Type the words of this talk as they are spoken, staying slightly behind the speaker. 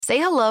Say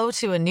hello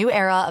to a new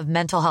era of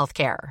mental health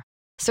care.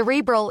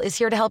 Cerebral is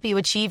here to help you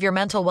achieve your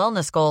mental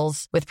wellness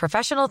goals with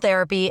professional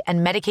therapy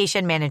and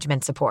medication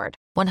management support.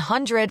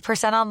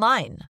 100%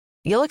 online.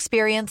 You'll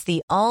experience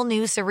the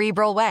all-new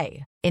Cerebral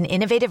way, an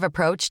innovative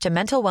approach to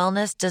mental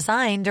wellness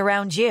designed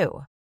around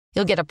you.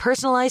 You'll get a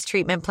personalized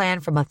treatment plan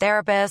from a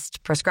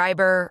therapist,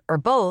 prescriber, or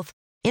both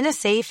in a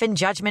safe and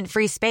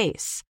judgment-free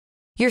space.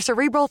 Your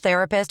Cerebral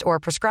therapist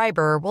or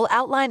prescriber will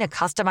outline a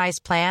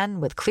customized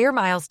plan with clear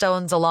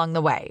milestones along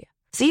the way,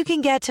 so you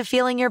can get to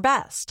feeling your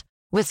best.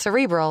 With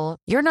Cerebral,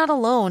 you're not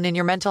alone in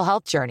your mental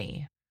health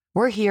journey.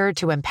 We're here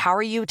to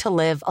empower you to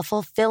live a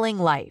fulfilling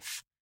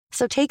life.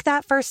 So take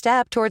that first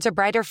step towards a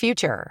brighter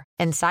future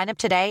and sign up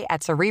today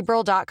at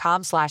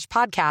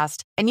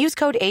Cerebral.com/podcast and use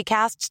code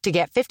ACAST to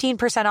get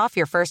 15% off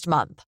your first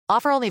month.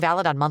 Offer only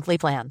valid on monthly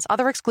plans.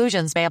 Other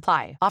exclusions may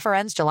apply. Offer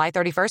ends July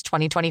 31st,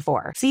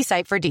 2024. See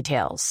site for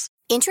details.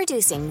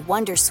 Introducing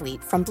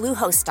Wondersuite from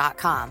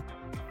Bluehost.com.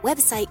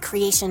 Website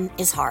creation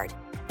is hard,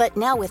 but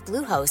now with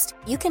Bluehost,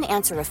 you can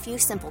answer a few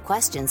simple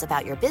questions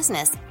about your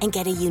business and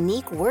get a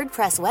unique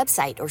WordPress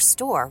website or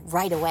store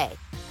right away.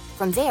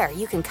 From there,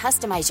 you can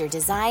customize your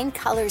design,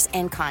 colors,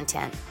 and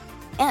content.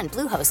 And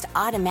Bluehost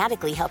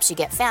automatically helps you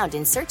get found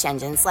in search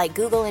engines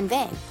like Google and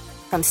Bing.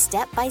 From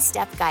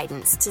step-by-step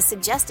guidance to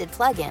suggested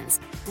plugins,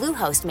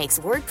 Bluehost makes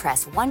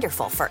WordPress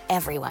wonderful for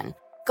everyone.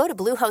 Go to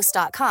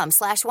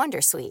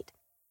bluehost.com/wondersuite.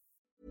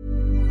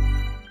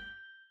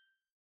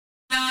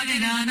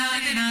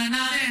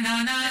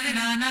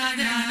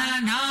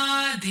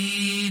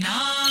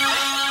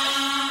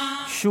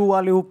 Tjo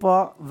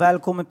allihopa,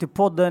 välkommen till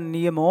podden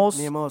Ni är med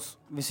oss.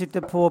 Vi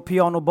sitter på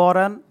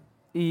pianobaren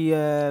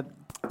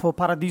på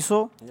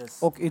Paradiso.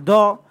 Yes. Och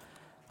idag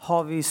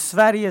har vi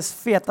Sveriges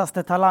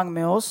fetaste talang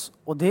med oss.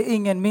 Och det är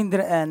ingen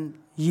mindre än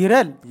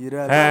Jireel.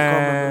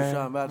 Välkommen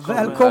brorsan.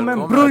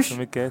 Välkommen brors. Tack så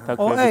mycket, tack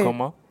för att jag fick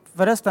komma.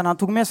 Förresten, han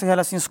tog med sig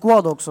hela sin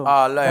squad också.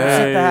 Alla är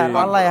Sitter här,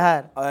 alla är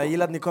här. Jag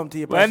gillar att ni kom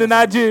 10 Vad händer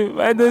Najib?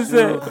 Vad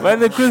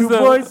händer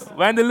Chris?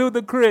 Vad händer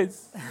Luther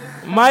Chris?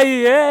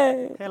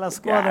 Hela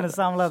squaden är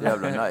samlad.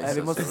 nice.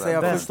 Vi måste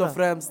säga först och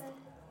främst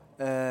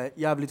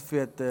jävligt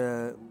fet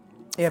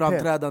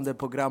framträdande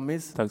på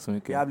Grammis. Tack så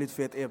mycket. Jävligt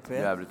fet EP.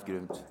 Jävligt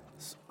grymt.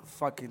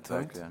 Fucking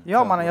tungt.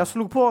 Ja mannen, jag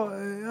slog på,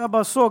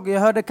 jag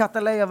hörde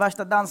Kataleja,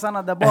 värsta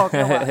dansarna där bak.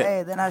 Jag bara,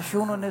 den här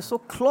shunon är så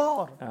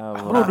klar.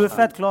 Bror, du är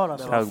fett klar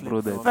alltså. Tack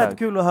broder. Fett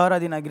kul att höra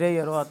dina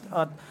grejer. Och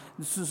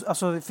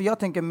alltså, för jag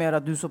tänker mer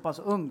att du är så pass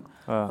ung.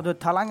 Och då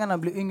talangerna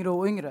blir yngre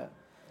och yngre.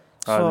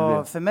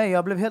 Så för mig,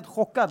 jag blev helt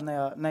chockad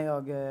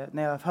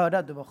när jag hörde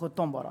att du var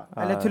 17 bara.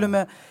 Eller till och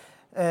med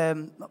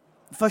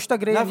första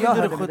grejen jag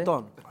hörde.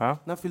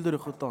 När fyllde du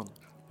 17?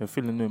 Jag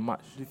fyller nu i mars.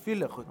 Du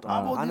fyller 17?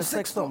 Han är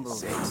 16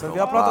 bror. Så vi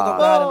har pratat om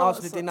det här i en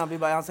avsnitt innan. Vi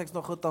bara, är han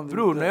 16-17?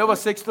 Bror, när jag var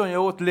 16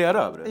 jag åt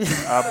lera.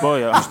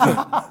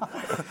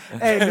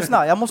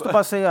 Lyssna, jag måste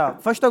bara säga.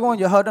 Första gången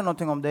jag hörde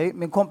någonting om dig,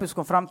 min kompis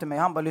kom fram till mig.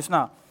 Han bara,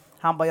 lyssna.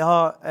 Han bara, jag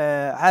har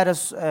här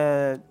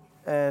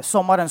är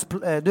sommarens,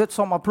 du vet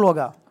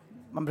sommarplåga.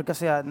 Man brukar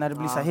säga när det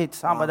blir så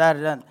hits. Han bara, där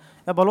är den.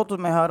 Jag bara, låt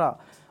mig höra.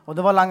 Och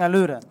det var Langa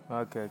luren.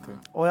 Okay.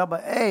 Och jag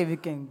bara,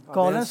 vilken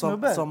galen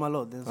snubbe.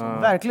 Sommarlåt.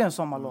 Verkligen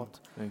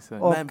sommarlåt.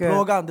 Men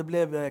plågan, det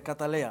blev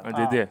Kataleja.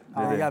 Det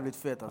är jävligt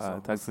fet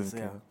alltså. Tack så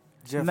mycket.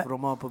 Jeff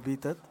Roman på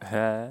beatet.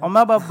 Om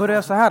jag bara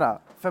börjar så här.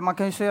 För man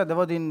kan ju säga att det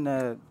var din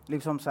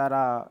liksom så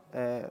här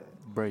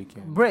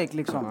break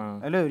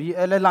liksom.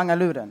 Eller Langa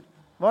luren.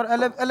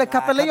 Eller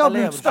Kataleja har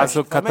blivit störst.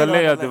 Alltså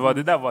Kataleja,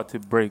 det där var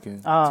typ breaking,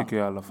 tycker jag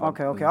i alla fall.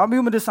 Okej. Ja,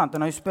 men det är sant,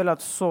 den har ju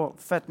spelat så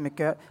fett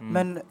mycket.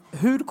 Men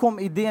hur kom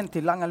idén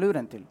till Langa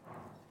luren till?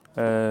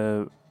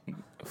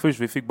 Först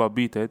vi fick bara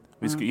beatet.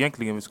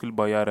 Egentligen vi skulle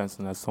bara göra en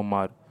sån här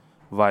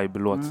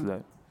sommar-vibe-låt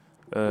sådär.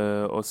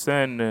 Och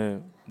sen,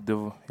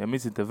 jag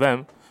minns inte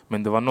vem,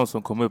 men det var någon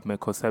som kom upp med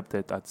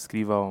konceptet att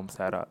skriva om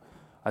så här,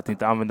 att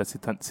inte använda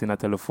sina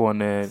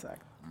telefoner.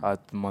 Exakt.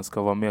 Att man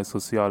ska vara mer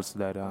social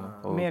sådär.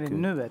 Mer i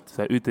nuet.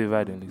 Så här, ute i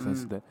världen liksom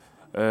sådär.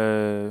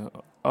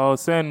 Och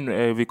sen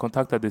vi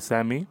kontaktade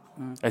Sammy.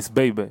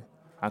 S-Baby.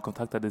 Han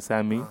kontaktade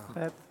Sammy.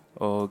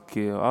 Och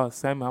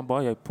Sammy han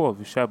bara, jag är på,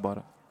 vi kör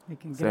bara.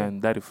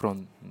 Sen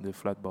därifrån, det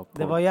flöt bara på.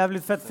 Det var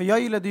jävligt fett, för jag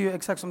gillade ju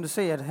exakt som du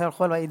säger,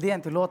 själva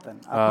idén till låten.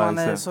 Att man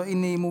är så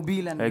inne i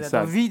mobilen.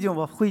 Och videon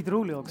var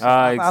skitrolig också.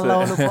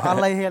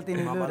 Alla är helt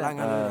inne i luren.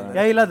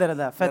 Jag gillade det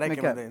där, fett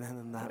mycket.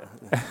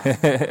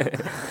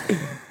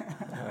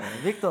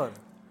 Viktor?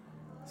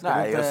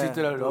 Nej, jag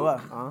sitter där och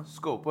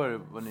skåpar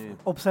vad ni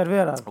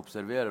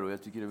observerar och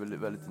jag tycker det är väldigt,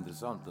 väldigt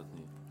intressant att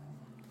ni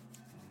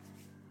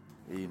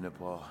är inne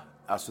på...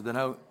 Alltså den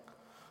här...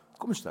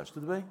 Como estás?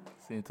 Tudo bem?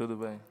 Sim, tudo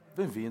bem.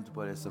 Bem-vindo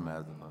para essa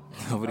merda.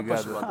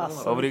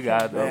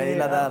 Obrigado. Jag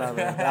gillar det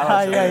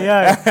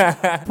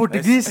här.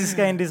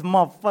 Portugisiska in this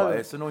motherfucker.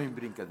 Essa não é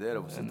brincadeira,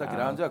 você tá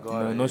grande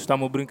agora. Nós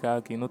estamos a brincar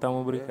aqui, não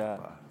estamos a brincar.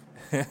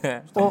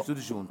 Estamos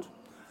tudo junto.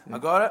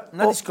 Agora,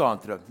 na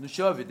descontra. Nu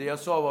kör vi. Det jag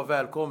sa var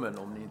välkommen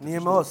om ni inte Ni är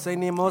med oss. Säg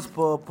ni är med oss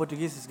på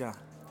portugisiska.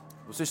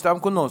 Vocês estavam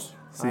conosco.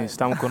 Sí,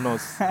 estamos con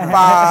oss.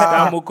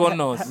 Estamos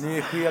con oss. Ni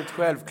är helt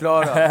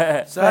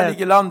självklara. Så här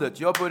ligger landet.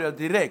 Jag börjar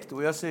direkt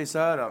och jag säger så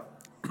här.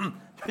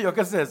 Jag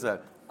kan säga så här.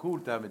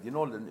 Coolt det här med din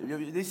ålder.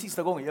 Det är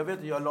sista gången. Jag vet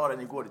att jag la den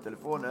igår i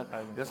telefonen.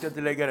 Jag ska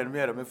inte lägga den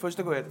mer. Men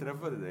första gången jag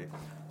träffade dig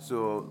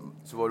så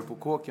var du på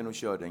kåken och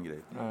körde en grej.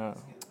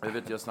 Jag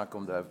vet att jag snackade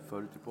om det här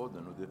förut i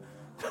podden. Och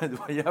det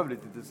var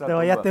jävligt intressant. Det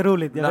var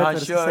jätteroligt. När han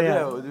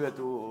körde och du vet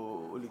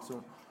och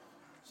liksom...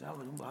 Så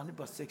han är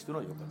bara 16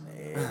 år. Jag bara,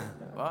 nej.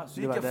 Va?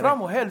 Så gick jag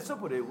fram och hälsade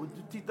på dig. Och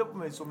du tittade på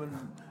mig som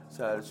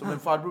en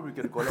farbror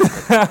brukade kolla på.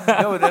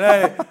 Jag bara, det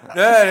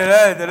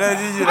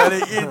där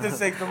är inte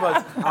 16 år.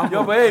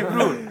 Jag bara, hej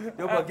bror.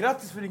 Jag bara,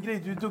 grattis för din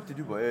grej, du är duktig.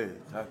 Du bara, hej,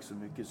 tack så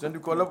mycket. Sen du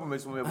kollar på mig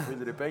som om jag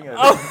skyller dig pengar.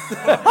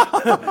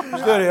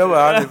 Förstår du? Jag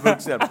bara, han är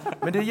vuxen.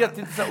 Men det är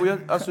jätteintressant. Och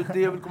alltså det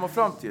jag vill komma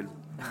fram till.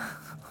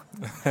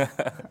 Du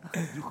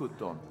är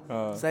 17.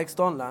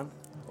 16 land.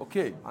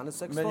 Okej,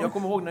 men jag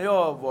kommer ihåg när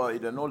jag var i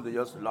den åldern,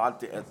 jag skulle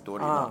alltid ett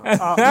år innan.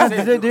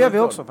 Det gör vi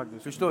också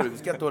faktiskt. Förstår du, vi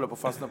ska inte hålla på att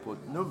fastna på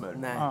ett nummer.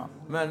 Nej.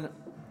 Men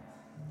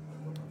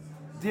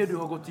det du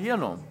har gått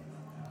igenom,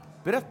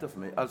 berätta för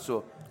mig,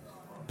 alltså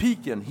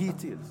piken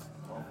hittills.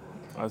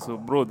 Alltså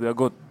bro, det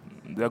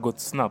har gått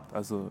snabbt.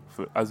 Alltså,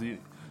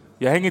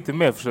 jag hänger inte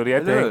med, förstår du? Jag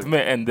har inte hängt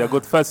med än. Det har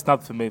gått för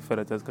snabbt för mig för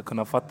att jag ska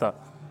kunna fatta.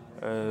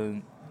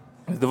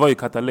 Det var ju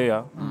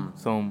Catalea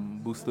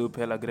som boostade upp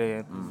hela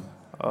grejen.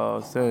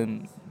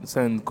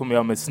 Sen kom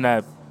jag med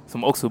Snap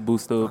som också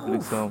boostade upp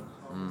liksom.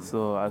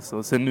 Så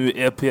alltså, sen nu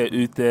EP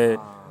ute.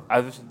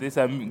 Alltså, det är så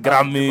här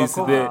Grammys,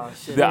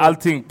 det är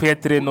allting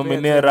P3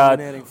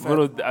 nominerad.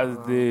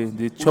 Alltså,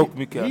 det är tjockt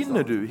mycket.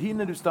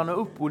 Hinner du stanna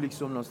upp och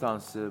liksom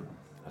någonstans,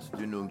 alltså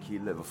du är en ung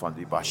kille, vad fan,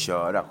 det är bara att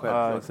köra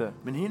självklart.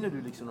 Men hinner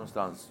du liksom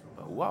någonstans,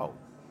 wow,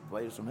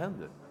 vad är det som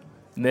händer?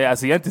 Nej,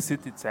 alltså jag har inte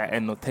suttit så här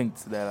än och tänkt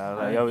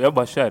sådär. Jag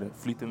bara kör,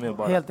 flyter med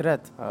bara. Helt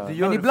rätt.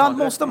 Men ibland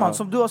måste man,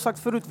 som du har sagt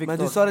förut, Victor.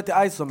 Men du sa det till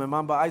Ison, men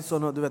man bara,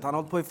 Ison, du vet, han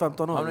har hållit på i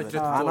 15 år.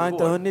 Han har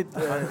inte hunnit...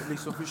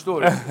 liksom,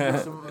 förstår du?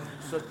 Liksom,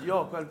 så att,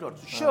 ja, självklart.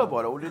 Så kör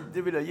bara, och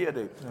det vill jag ge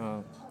dig.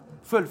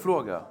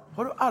 Följdfråga.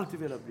 Har du alltid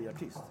velat bli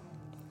artist?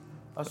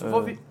 Alltså,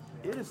 är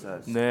det så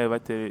här? Nej,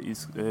 vet du, i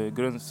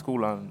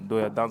grundskolan då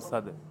jag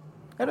dansade.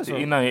 Är det så?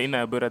 Innan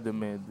jag började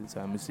med så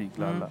här, musik,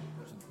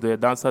 då jag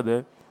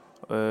dansade.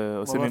 Och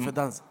vad var det för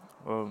dans?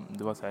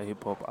 Det var så här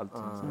hiphop,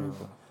 allting.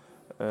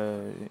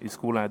 I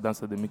skolan jag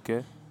dansade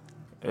mycket.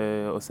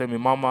 Och sen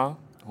min mamma,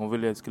 hon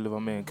ville att jag skulle vara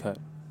med i en kör.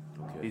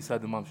 I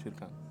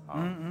Södermalmskyrkan.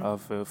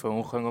 För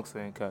hon sjöng också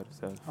i en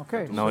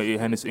kör. I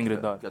hennes yngre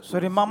dag. Så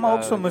din mamma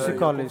också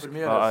musikalisk?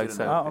 Ja,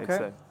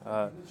 exakt.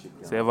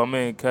 Så jag var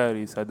med i en kör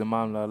i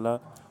Södermalm.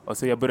 Och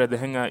så jag började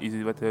hänga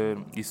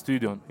i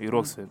studion i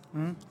Rågsved.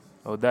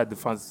 Och där det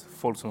fanns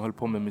folk som höll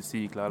på med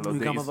musik. Hur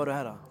gammal var du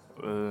här då?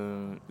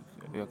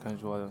 Jag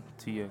kanske var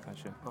 10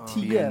 kanske.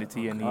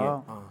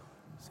 10?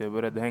 Så jag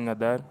började hänga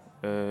där.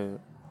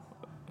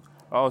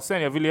 Och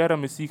sen jag ville göra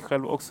musik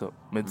själv också.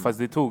 Men fast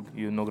det tog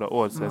ju några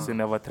år. Så sen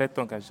när jag var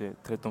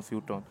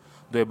 13-14.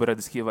 Då jag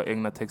började skriva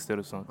egna texter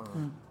och sånt.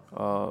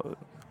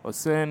 Och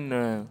sen,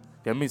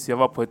 jag minns jag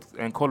var på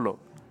en kollo.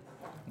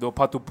 Då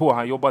Pato på,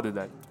 han jobbade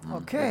där.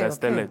 Det där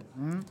stället.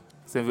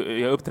 Sen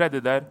jag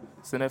uppträdde där.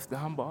 Sen efter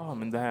han bara,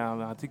 men det här,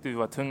 han tyckte vi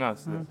var tunga.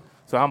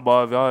 Så han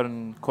bara, vi har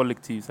en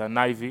kollektiv, så här,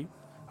 Nivy.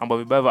 Han bara,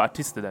 vi behöver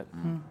artister där.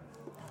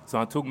 Så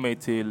han tog mig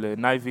till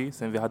Nivy.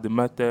 Sen vi hade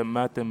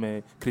möte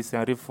med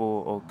Christian Riffo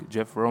och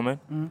Jeff Roman.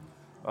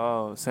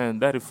 Sen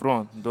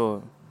därifrån,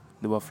 då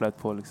det var flat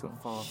på liksom.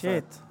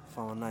 Shit.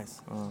 Fan vad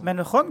nice.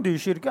 Men sjöng du i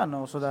kyrkan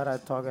och sådär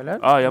ett tag, eller?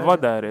 Ja, jag var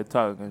där ett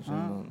tag, kanske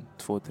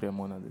 2-3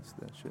 månader. Så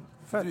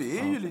du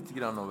är ju lite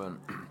grann av en,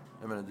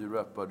 jag menar, du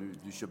rappar,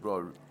 du kör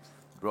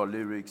bra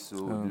lyrics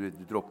och du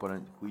droppar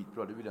den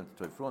skitbra. Det vill jag inte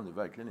ta ifrån dig,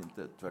 verkligen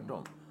inte,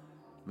 tvärtom.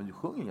 Men du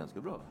sjunger ganska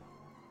bra.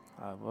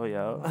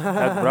 Ja,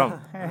 tack bra.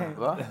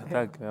 Va?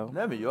 Tack, ja.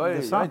 Nej, men jag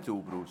är inte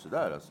obror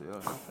sådär.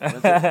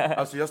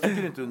 Alltså, jag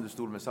sticker inte under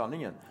stol med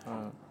sanningen.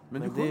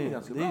 Men du sjunger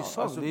ganska bra. Det är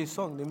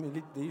sång,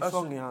 det är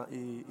sång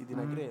i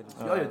dina grejer.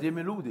 Ja, det är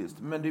melodiskt.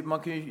 Men man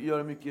kan ju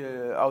göra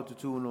mycket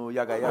autotune och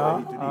jagga hit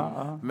och dit.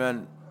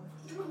 Men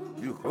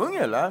du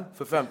sjunger, eller?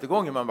 För 50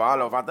 gånger man bara,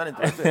 alla fattar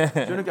inte.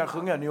 Så du kan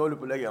sjunga, ni håller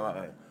på att lägga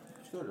mig.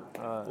 Förstår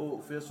du?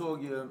 Och för jag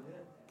såg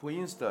på en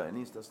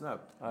Insta-snap,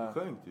 du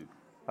sjöng typ.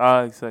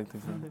 Ja, exakt.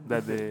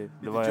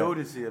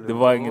 Det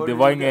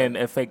var ingen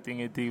effekt,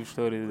 ingenting,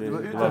 förstår du?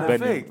 Det var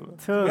Benny.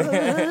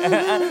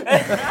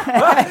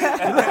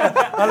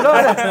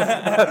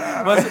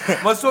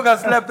 Man såg han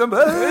släppte dem.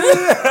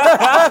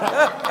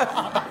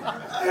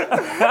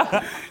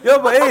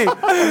 Jag bara, ey,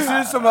 det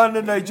ser ut som han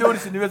den där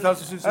Jodeci, ni vet han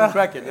som ser ut som en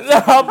crackhead. Nej,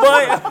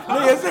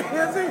 jag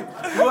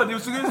säger. Det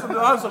såg ut som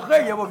han som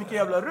sjöng, jag bara, vilken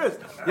jävla röst.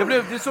 Det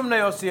är som när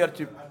jag ser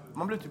typ,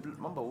 man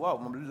bara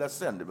wow, man blir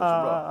ledsen, det blir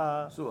så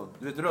bra. Så,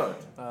 du vet rör.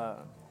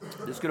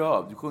 Det ska du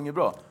ha, du sjunger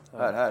bra.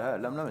 Här,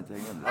 lämna mig inte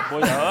hängande.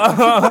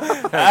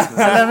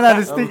 Lämna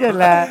du sticker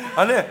eller?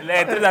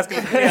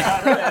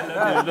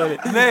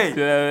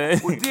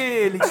 Nej, och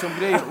det är liksom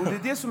grejen. Och det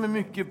är det som är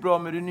mycket bra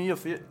med det nya,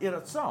 för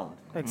ert sound.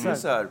 Exakt. Det är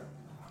så här,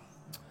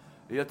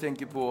 jag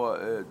tänker på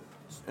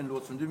en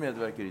låt som du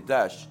medverkar i,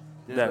 Dash.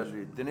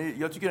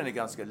 Jag tycker den är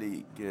ganska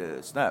lik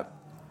Snap.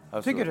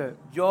 Alltså, tycker du?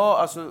 Ja,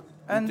 alltså...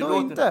 Ändå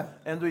inte?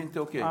 Ändå inte,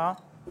 okej. Ja.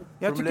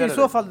 Jag tycker i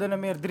så fall den är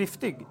mer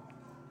driftig.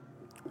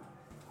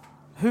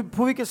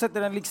 På vilket sätt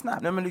är den lik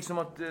Snap? Nej, men liksom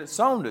att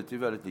soundet är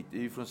väldigt likt. Det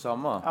är ju från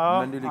samma.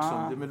 Men det är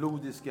liksom det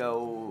melodiska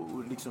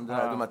och liksom de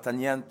här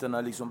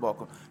tangenterna liksom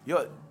bakom.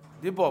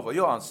 Det är bara vad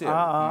jag anser.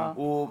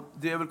 Och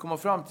det jag vill komma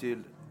fram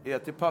till är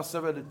att det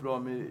passar väldigt bra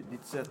med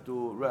ditt sätt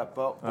att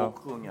rappa och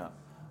sjunga.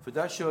 För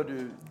där kör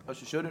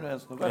du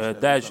ens någon vers?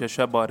 Där jag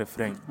kör bara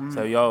refräng.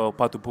 Så jag och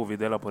Pato på vi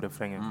delar på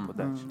refrängen på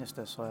Dash. Just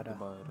det, så är det.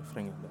 Bara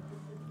refrängen där.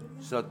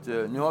 Så att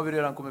nu har vi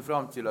redan kommit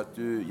fram till att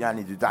du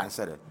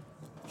dansare.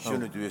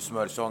 Känner du är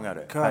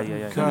smörsångare?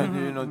 Kör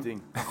du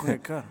någonting?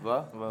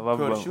 Va?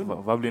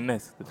 Vad blir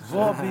näst?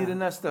 Vad blir det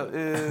nästa?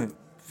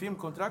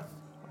 Filmkontrakt?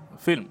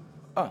 Film.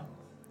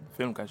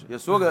 Film kanske.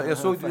 Jag såg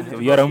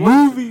du göra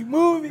movie.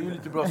 Du är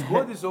lite bra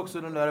skådis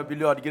också, den där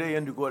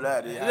biljardgrejen du går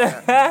där.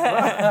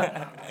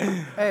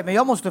 Hey, men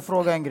jag måste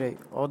fråga en grej.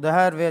 Och det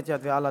här vet jag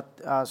att vi alla,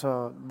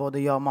 alltså, både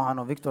jag, Mahan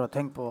och Viktor har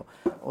tänkt på.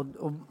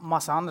 Och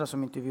massa andra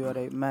som intervjuar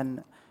dig. Men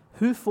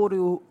hur får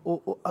du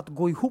att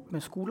gå ihop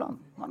med skolan?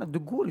 Du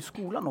går i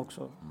skolan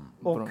också.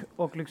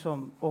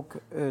 Och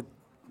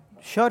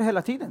kör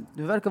hela tiden.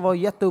 Du verkar vara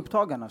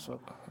jätteupptagen alltså.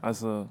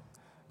 Alltså,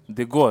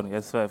 det går.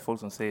 Jag svär, folk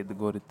som säger det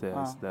går inte.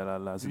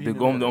 Alltså, det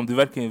går, om du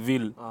verkligen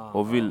vill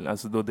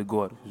alltså då det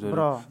går.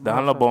 Det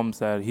handlar bara om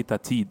att hitta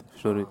tid.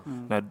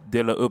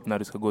 Dela upp när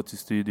du ska gå till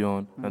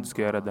studion, när du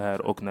ska göra det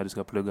här och när du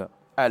ska plugga.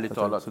 Ärligt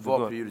talat,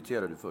 vad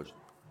prioriterar du först?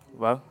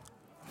 Va?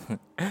 I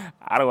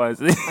don't want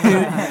to see.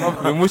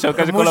 Min morsa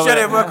kanske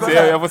kollar på.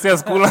 Jag får se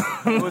skolan.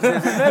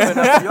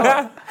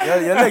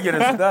 Jag lägger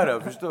den sådär,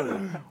 förstår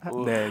du?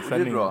 Det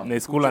är bra. Nej,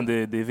 skolan det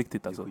är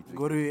viktigt alltså.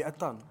 Går du i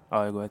ettan?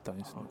 Ja, jag går i ettan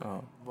just nu.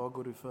 Vad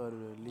går du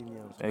för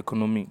linje?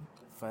 Ekonomi.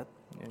 Fett.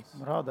 Yes.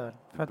 Bra där.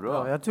 Fett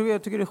bra. Jag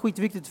tycker det är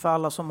skitviktigt för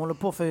alla som håller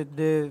på. För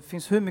det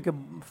finns hur mycket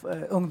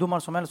ungdomar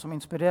som helst som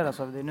inspireras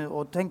av det nu.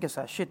 Och tänker så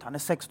här, shit, han är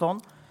 16.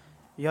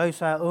 Jag är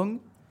så här ung.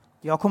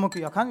 Jag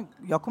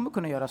kommer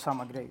kunna göra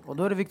samma grej. Och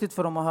då är det viktigt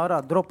för dem att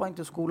höra. Droppa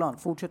inte skolan.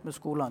 Fortsätt med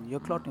skolan. Gör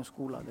klart din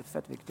skola. Det är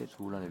fett viktigt.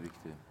 Skolan är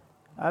viktig.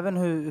 Även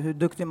hur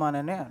duktig man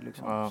än är.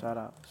 Liksom,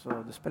 så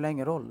det spelar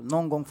ingen roll.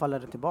 Någon gång faller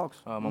det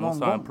tillbaks. Man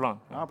måste ha en plan.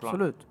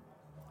 Absolut.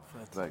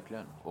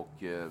 Verkligen.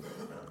 Och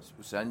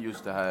sen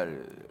just det här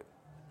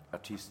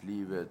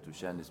artistlivet och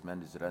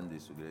kändismändis,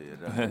 rändis och grejer.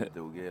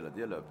 Och hela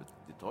det löpet.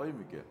 Det tar ju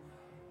mycket.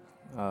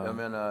 Jag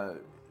menar,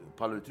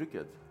 pallar du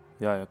trycket?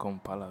 Ja, jag kommer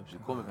palla. Du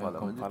kommer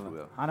palla, men det tror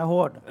jag. Han är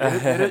hård.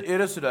 Är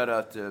det sådär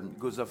att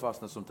Guzza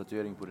fastnar som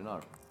tatuering på din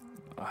arm?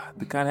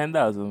 Det kan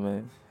hända alltså,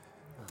 men...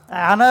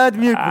 Han är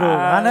ödmjuk, bror.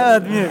 Han är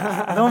ödmjuk.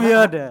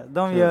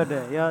 De gör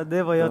det. Ja, det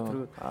är vad jag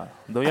tror.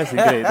 De gör sin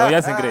grej.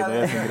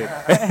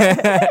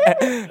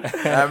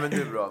 Nej, men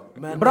det är bra.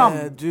 Men Bram.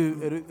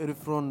 Är du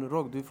från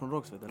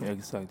Rågsved? Ja,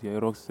 exakt. Jag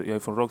är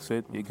från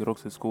Rågsved. Jag gick i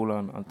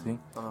Rågsvedskolan, allting.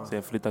 Så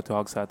jag flyttade till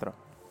Hagsätra.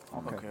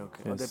 Okej. Yes.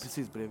 Det är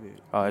precis bredvid.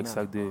 Ja,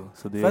 exakt.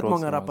 Så det är fett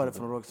många rappare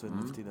från Rågsved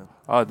nu för tiden.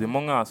 Ja, det är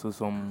många alltså,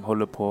 som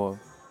håller på att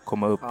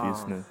komma upp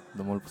just nu.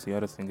 De håller på att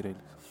göra sin grej.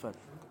 Fett.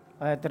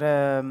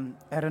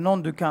 Är det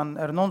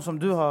någon som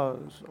du har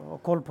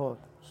koll på,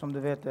 som du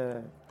vet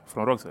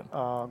från Rågsved?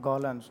 Ja,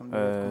 galen som du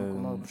vet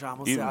kommer upp.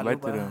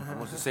 Jag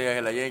måste säga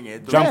hela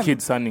gänget.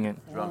 Jumpkid sanningen.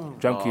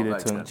 Jumpkid är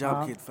tung.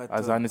 Jumpkid fett.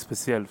 Alltså han är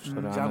speciell.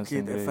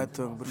 Jumpkid är fett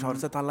tung. Har du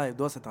sett han live?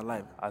 Du har sett han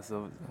live.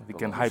 Alltså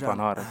vilken hype han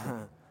har.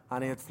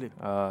 Han är helt flipp.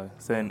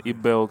 Sen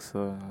Ibbe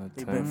också.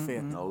 Ibbe är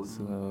fet.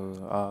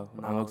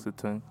 Han är också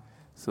tung.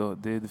 Så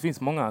det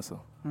finns många alltså.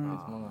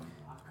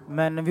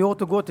 Men vi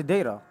återgår till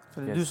dig då.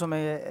 För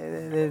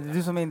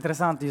du som är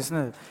intressant just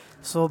nu.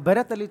 Så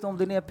berätta lite om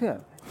din EP.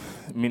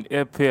 Min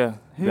EP.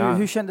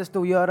 Hur kändes det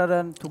att göra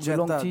den? Tog det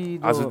lång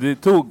tid? Alltså det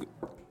tog...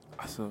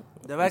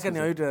 Det verkar ni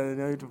har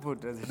gjort det fort.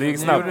 Det gick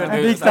snabbt.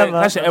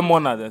 Kanske en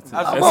månad.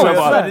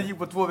 Det gick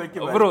på 2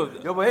 veckor.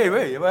 Jag bara,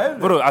 hej, vad händer?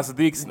 Bro, alltså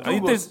det gick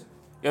inte...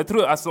 Jag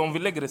tror, alltså om vi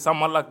lägger det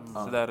sammanlagt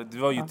sådär, det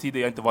var ju tider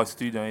jag inte var i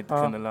studion, jag inte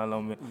kunde lära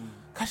om.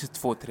 Kanske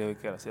 2-3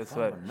 veckor, alltså jag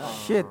svär.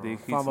 Shit, det är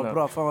fan vad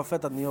bra, fan vad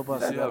fett att ni jobbar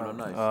så jävla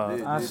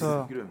nice. Det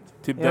är grymt.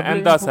 Typ den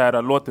enda så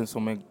här låten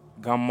som är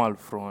gammal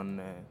från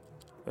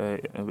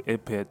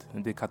EP,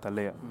 det är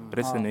Catalea.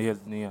 Resten är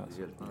helt nya.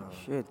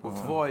 Shit. Och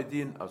vad är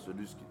din, alltså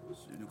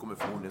du kommer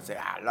förmodligen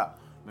säga alla,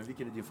 men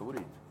vilken är din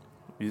favorit?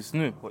 Just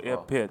nu på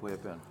EP?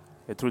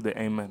 Jag tror det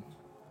är Amen.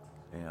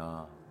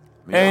 Ja.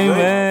 Amen.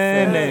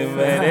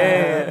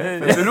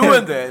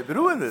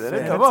 Beroende,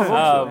 det kan vara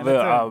också.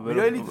 Men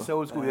jag är lite så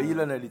old school, jag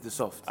gillar när det är lite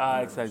soft.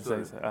 Exakt.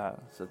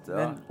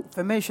 Men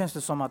för mig känns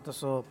det som att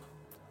alltså,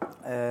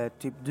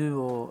 typ du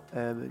och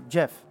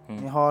Jeff,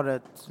 ni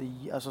har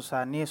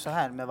ni är så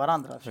här med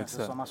varandra. Känns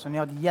det som. Alltså, ni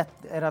har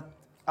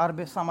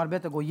ert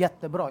samarbete går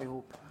jättebra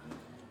ihop.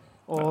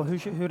 Och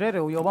hur är det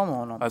att jobba med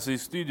honom? Alltså i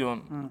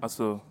studion,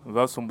 alltså, vi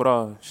har så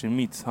bra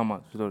kemi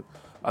tillsammans.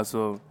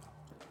 Alltså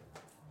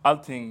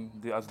allting,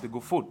 det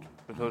går fort.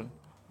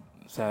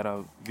 Så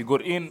här, vi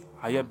går in,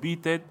 han gör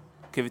beatet.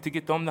 Okej, vi tycker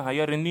inte om det, han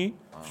gör en ny.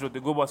 Förstår du? Det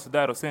går bara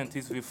sådär och sen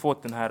tills vi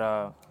fått den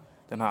här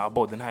den här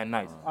är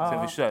nice.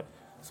 Sen vi kör.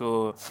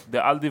 Så det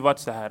har aldrig varit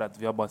så här att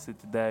vi har bara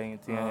suttit där,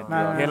 ingenting.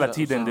 Hela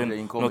tiden det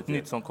är något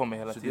nytt som kommer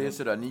hela tiden. Så det är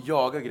sådär, ni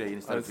jagar grejer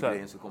istället för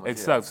grejen som kommer.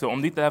 Exakt, så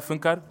om det inte här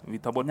funkar, vi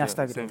tar bort det.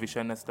 Sen vi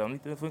kör nästa. Om det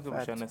inte funkar,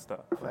 vi kör nästa.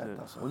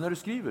 Och när du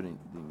skriver din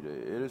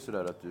grej, är det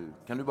sådär att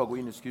kan du bara gå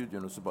in i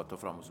studion och så bara ta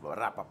fram och så bara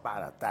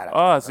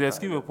rappa. Så jag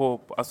skriver på,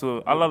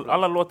 alltså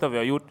alla låtar vi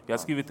har gjort, jag har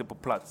skrivit det på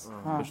plats.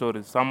 Förstår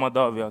du? Samma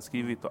dag vi har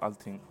skrivit och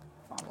allting.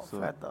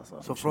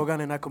 Så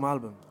frågan är när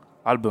kommer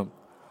Album.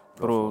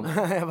 Bro,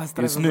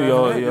 just nu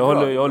jag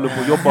håller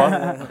på att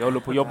jobba. Jag håller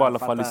på att jobba i alla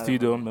fall i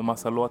studion med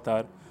massa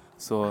låtar.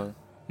 Så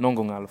någon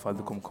gång i alla fall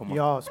det kommer komma.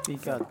 Ja,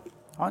 spikad.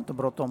 Har inte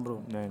bråttom,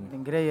 bro. Nej.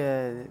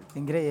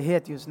 Din grej är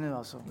het just nu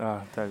alltså. Ja,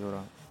 tack bra.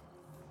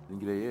 Din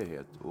grej är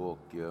het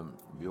och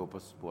vi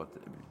hoppas på att,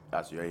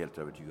 alltså jag är helt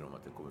övertygad om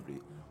att det kommer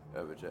bli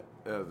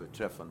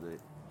överträffande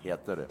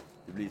hetare.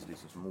 Det blir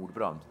liksom som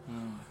mordbrand.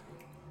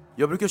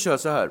 Jag brukar köra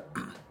så här.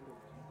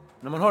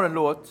 När man har en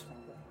låt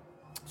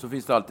så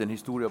finns det alltid en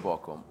historia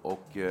bakom.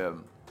 Och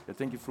jag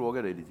tänker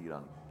fråga dig lite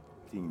grann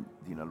kring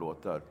dina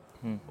låtar.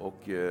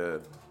 Och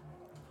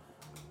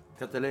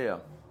Catalea,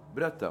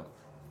 berätta.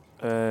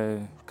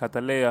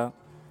 Catalea,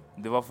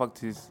 det var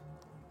faktiskt,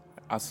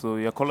 alltså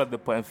jag kollade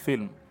på en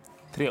film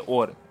 3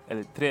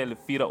 eller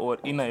 4 år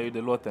innan jag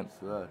gjorde låten.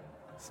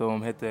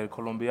 Som heter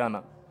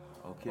Colombiana.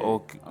 Okay.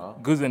 Och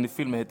guzzen i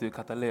filmen heter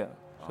Catalea.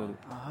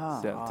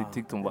 Så jag alltid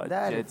tyckte hon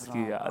var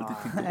jetski. Jag alltid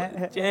tyckte hon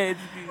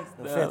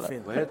var jetski.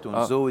 Vad heter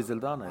hon? Zoe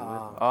Zeldana?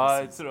 Ja,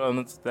 jag tror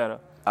något sådär.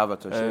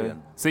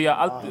 Avatar-tjejen.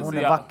 Hon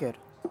är vacker.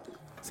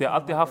 Så jag har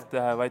alltid haft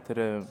det här,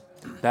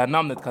 det här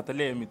namnet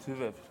Catalea i mitt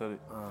huvud.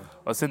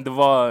 Och sen det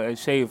var en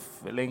tjej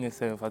för länge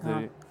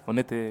sedan. Hon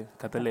heter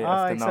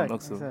Catalea efternamn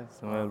också.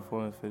 Som jag höll på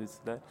med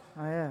förut.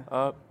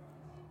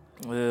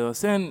 Och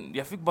sen,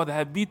 jag fick bara det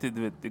här beatet,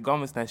 du vet. Det gav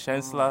mig sån här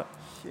känsla.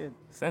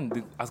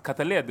 Sen, alltså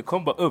Catalea, det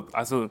kom bara upp.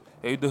 Alltså,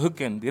 jag gjorde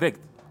hooken direkt.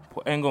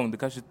 På en gång, det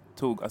kanske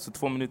tog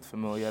 2 minuter för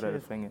mig att göra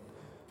refrängen.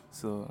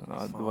 Så,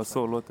 det var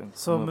så låten.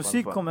 Så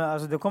musik kommer,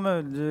 det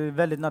kommer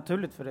väldigt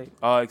naturligt för dig?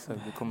 Ja, exakt.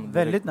 Det kommer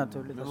väldigt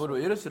naturligt. Men vadå,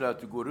 är det sådär att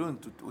du går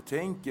runt och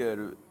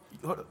tänker...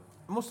 Jag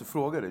måste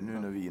fråga dig nu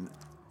när vi är inne.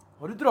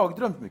 Har du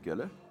dragdrömt mycket,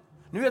 eller?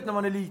 Ni vet när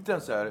man är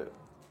liten så här...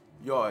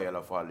 Jag i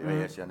alla fall, jag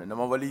erkänner. När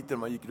man var liten,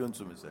 man gick runt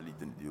som en sån här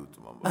liten idiot.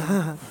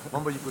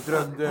 Man bara gick och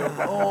drömde.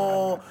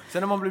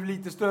 Sen när man blev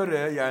lite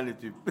större, gärna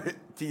typ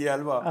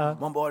 10-11.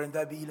 Man bara, den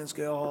där bilen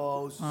ska jag ha.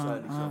 Och så här,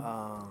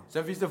 liksom.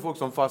 Sen finns det folk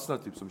som fastnar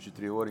typ som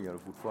 23-åringar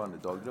och fortfarande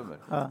dagdrömmer.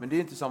 Men det är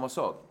inte samma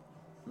sak.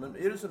 Men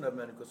är du sån där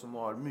människa som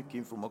har mycket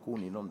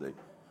information inom dig?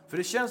 För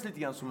det känns lite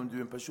grann som om du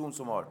är en person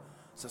som har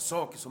så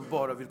saker som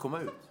bara vill komma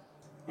ut.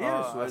 Är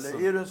det så?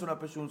 Eller är du en sån här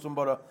person som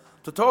bara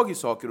tar tag i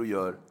saker och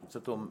gör så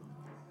att de...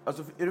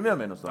 Alltså, är du med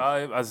mig någonstans?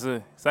 Ja, alltså,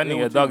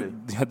 sanningen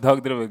jag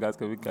dagdrömmer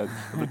ganska mycket.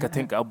 Jag brukar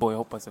tänka, jag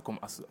hoppas jag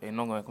kommer, alltså,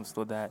 någon gång jag kommer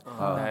stå där.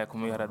 Jag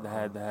kommer göra det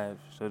här.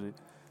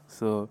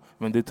 Så,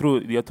 men jag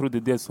tror det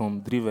är det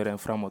som driver en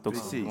framåt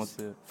också. Precis.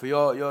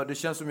 För det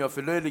känns som jag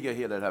förlöjligar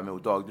hela det här med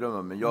att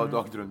dagdrömma. Men jag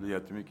dagdrömde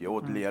jättemycket. Jag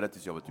åt lera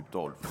tills jag var typ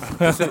 12.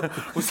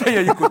 och sen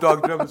jag gick och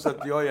dagdrömde så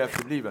att jag är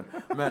efterbliven.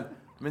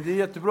 Men det är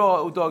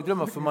jättebra att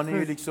dagdrömma för man är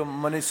ju liksom,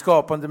 man är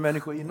skapande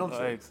människor inom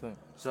sig. Ja,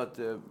 så att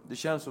det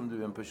känns som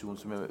du är en person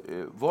som är...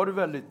 Var du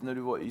väldigt, när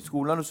du var i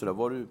skolan och sådär,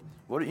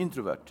 var du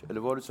introvert?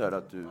 Eller var du så här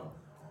att du...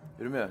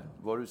 Är du med?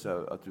 Var du så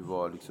här att du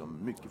var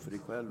liksom mycket för dig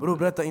själv? Bro,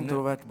 berätta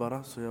introvert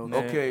bara.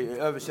 Okej,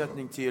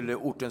 översättning till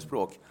ortens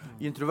språk.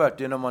 Introvert,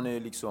 det är när man är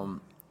liksom...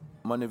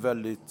 Man är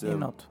väldigt...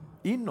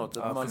 Inåt.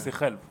 För sig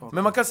själv.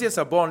 Men man kan se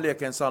så här, barn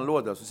leka i en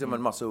sandlåda, så ser man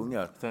en massa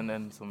ungar.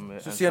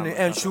 Så ser ni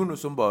en shuno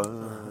som bara...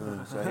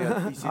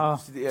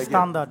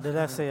 Standard, det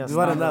där säger jag. Du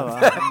var den där, va?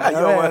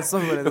 Jag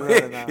såg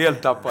det.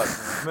 Helt tappad.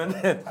 Men...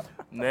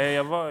 Nej,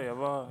 jag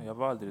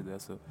var aldrig det.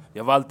 Så.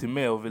 Jag var alltid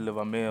med och ville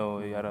vara med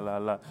och göra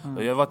lalla.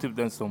 Och jag var typ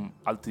den som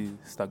alltid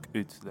stack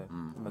ut.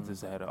 Att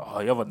så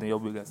här, jag var den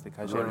jobbigaste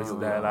kanske. Eller så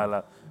där,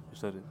 lalla.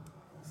 Förstår du?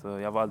 Så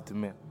jag var alltid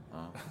med.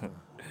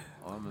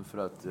 Ja, men för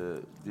att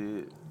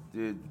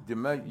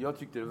jag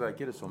tyckte det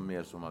verkade som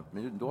mer som att...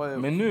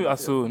 Men nu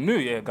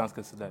är jag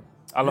ganska sådär. I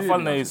alla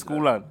fall när jag är i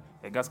skolan.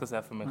 Jag är ganska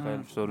sådär för mig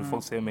själv. Så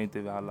folk ser mig inte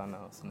vid hallarna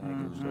och såna här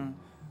grejer.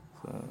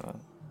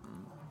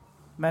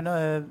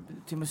 Men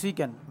till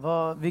musiken,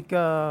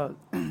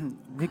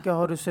 vilka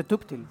har du sett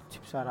upp till?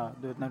 Typ så här,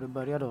 du vet, när du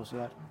började och så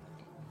där.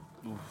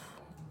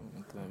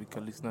 Vilka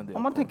lyssnade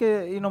om man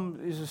tänker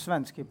inom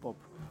svensk hiphop.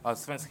 Ja,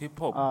 svensk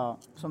hiphop. Ja,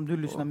 som du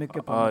lyssnar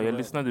mycket på. Ja, jag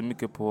lyssnade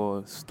mycket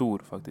på Stor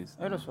faktiskt.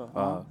 Är det så?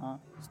 Ja.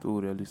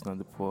 Stor jag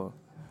lyssnade på.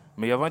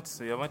 Men jag var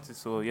inte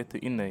så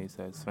jätteinne i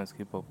så här, svensk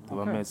hiphop. Det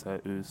var mer så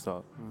här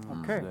USA.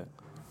 Okej.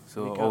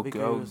 Så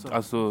vilka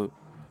alltså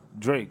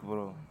Drake,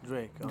 bro.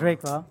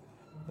 Drake, va?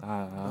 Han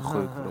är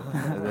sjuk, bro.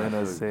 Det är det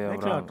jag säger,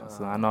 bro.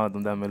 Så han har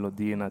de där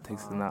melodierna,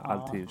 texterna,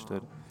 alltid, förstår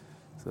du.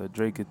 Så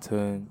Drake är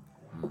tung.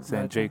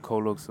 Sen J.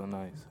 Cole också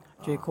nice.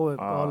 J. Cole är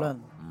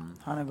galen.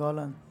 Han är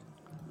galen.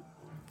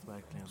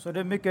 Så det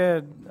är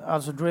mycket,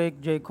 alltså Drake,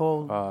 J.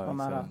 Cole, de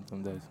här.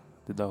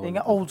 Det är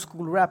inga old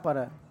school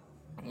rappare.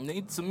 Nej,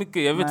 inte så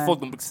mycket. Jag vet folk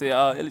de brukar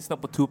säga jag lyssnar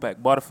på Tupac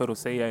bara för att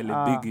säga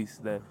eller Biggies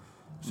där.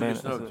 Så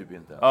lyssnar du typ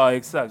inte? Ja,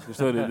 exakt.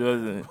 Förstår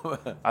du?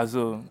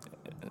 Alltså,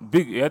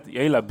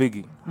 jag gillar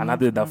Biggie. Han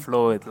hade det där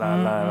flowet.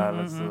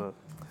 Så,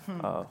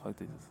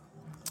 faktiskt.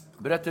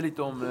 Berätta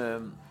lite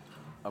om,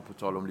 på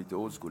tal om lite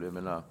old school. Jag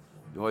menar,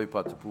 du har ju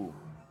Pato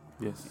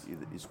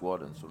i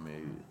squaden som är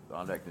ju,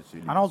 han räknas ju.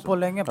 Han har hållit på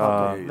länge,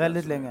 Pato.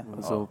 Väldigt länge.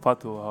 Alltså,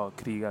 Pato har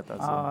krigat.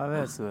 Alltså, jag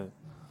vet. Alltså,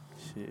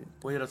 shit.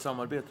 Och ert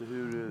samarbete,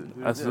 hur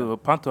alltså, är det?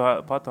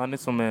 Pato han är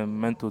som en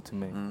mentor till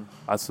mig.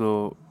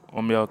 Alltså,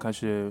 om jag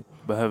kanske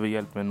behöver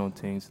hjälp med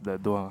någonting så där,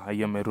 då han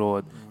ger mig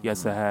råd. Jag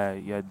så här,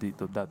 jag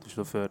dit och dat.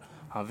 För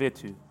han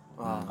vet ju.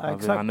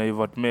 Han har ju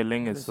varit med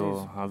länge. Precis.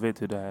 Så han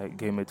vet hur det här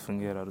gamet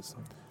fungerar. Och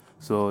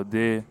så det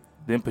är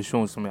en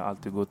person som jag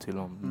alltid går till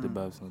om det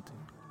behövs någonting.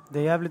 Det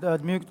är jävligt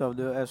ödmjukt av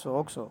du är så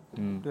också.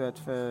 Du vet,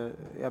 för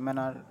jag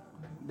menar,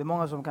 det är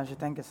många som kanske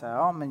tänker så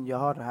här, men jag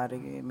har det här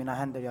i mina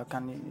händer,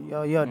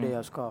 jag gör det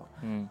jag ska.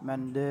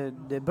 Men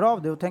det är bra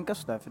av det att tänka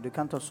så där, för du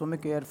kan ta så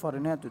mycket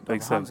erfarenhet utav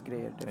hans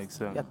grejer.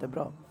 Det är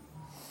jättebra.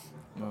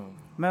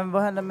 Men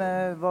vad händer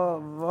med,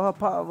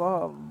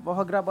 vad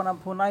har grabbarna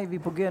på Naivi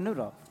på G nu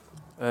då?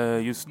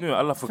 Just nu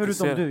alla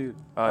fokuserar... Förutom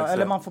du.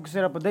 Eller man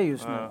fokuserar på dig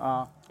just nu.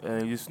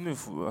 Just nu,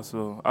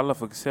 alltså, alla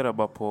fokuserar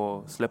bara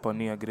på att släppa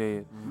nya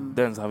grejer.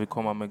 Dens har vi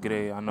kommit med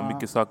grejer. Han har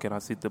mycket saker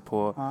han sitter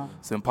på.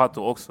 Sen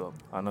Pato också.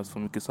 Han har så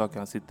mycket saker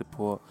han sitter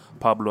på.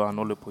 Pablo, han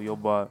håller på att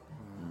jobba.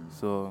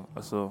 Så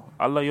alltså,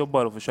 alla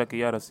jobbar och försöker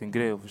göra sin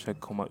grej och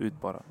försöker komma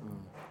ut bara.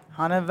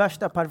 Han är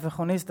värsta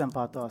perfektionisten,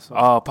 Pato. Alltså.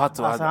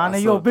 Pato. Alltså, han är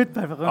jobbigt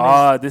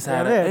perfektionist. Det är så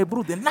här,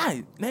 bror, det är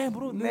nej.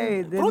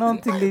 Nej, det är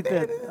någonting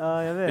litet.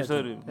 Jag vet.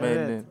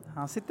 Men,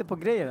 han sitter på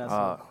grejer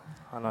alltså.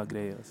 Han har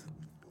grejer alltså.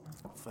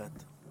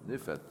 Fett. Det är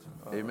fett.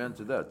 Amen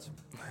to that.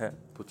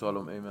 På tal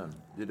om Amen.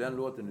 Det är den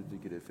låten du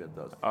tycker det är fett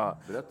alltså.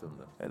 Berätta om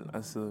det.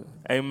 Alltså,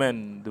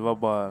 Amen, det var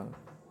bara...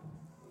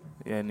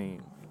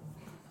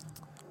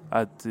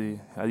 Att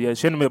jag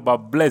känner mig bara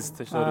blessed,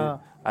 förstår du?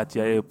 Att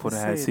jag är på den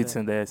här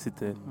sitsen där jag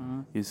sitter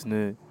just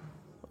nu.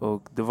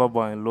 Och det var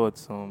bara en låt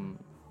som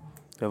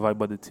jag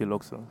vibade till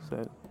också.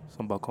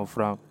 Som bara kom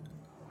fram.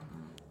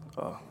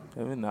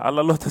 Jag vet inte,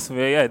 alla låtar som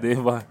jag gör,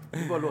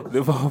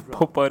 det bara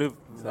poppar upp.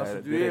 Alltså,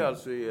 du är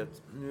alltså i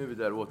nu är vi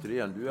där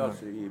återigen, du är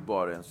alltså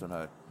bara en sån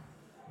här,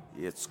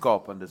 i ett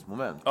skapandes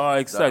moment. Ja,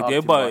 exakt. Jag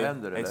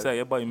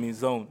är bara i min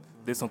zone.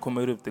 Det som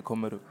kommer upp, det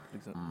kommer upp.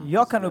 Liksom.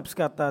 Jag kan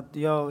uppskatta att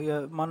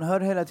man hör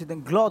hela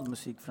tiden glad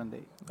musik från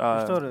dig.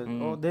 Förstår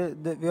du? Och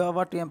vi har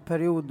varit i en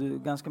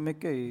period ganska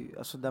mycket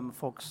alltså där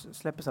folk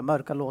släpper så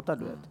mörka låtar,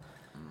 du vet.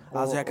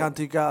 Alltså jag kan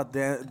tycka att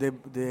det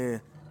är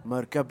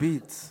mörka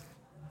beats,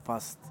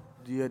 fast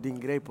du gör din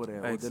grej på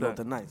det och det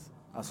låter nice.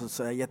 Alltså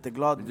så är jag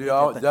jätteglad.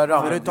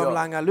 Förutom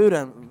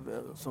Langaluren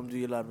som du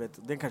gillar,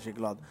 den kanske är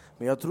glad.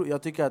 Men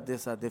jag tycker att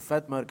det är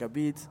fett mörka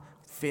beats,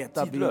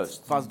 feta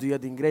beats, fast du gör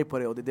din grej på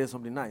det och det är det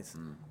som blir nice.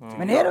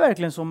 Men är det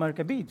verkligen så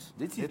mörka beats?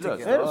 Det är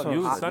tidlöst. Är det så?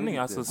 Jo, sanning.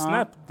 Alltså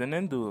Snap, den är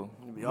ändå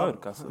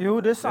mörk. Alltså.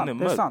 Jo, det är sant.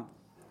 Det är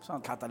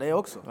sant. Katta det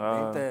också. Det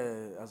är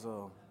inte,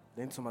 alltså...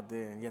 Det är inte som att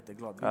det är en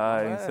jätteglad.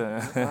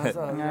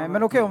 Nej,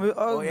 men okej, om vi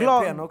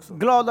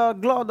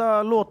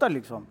glada låtar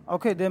liksom.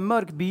 Okej, det är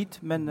mörk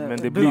beat, men det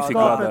blir till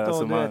glada,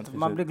 alltså,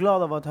 man blir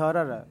glad av att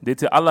höra det. Det är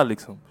till alla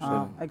liksom.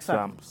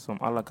 Exakt.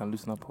 Som alla kan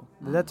lyssna på.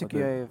 Det där tycker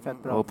jag är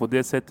fett bra. Och på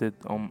det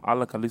sättet, om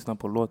alla kan lyssna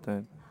på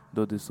låten,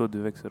 då är det så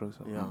du växer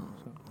också.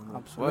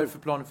 Vad är det för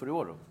planer för i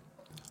år då?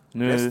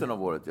 Resten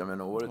av året? Jag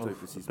menar, året har ju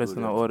precis börjat.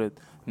 Resten av året.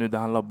 Nu det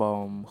handlar bara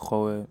om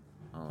shower,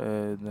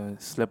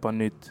 släppa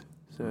nytt.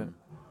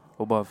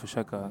 Och bara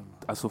försöka,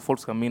 alltså folk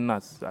ska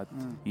minnas att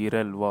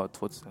Jireel var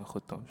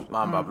 2017.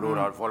 Man bara,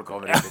 bror, folk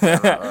kommer inte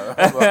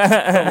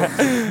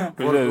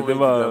det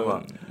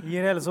var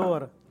Jireels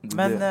år.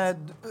 Men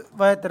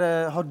vad heter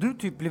det, har du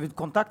typ blivit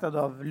kontaktad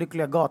av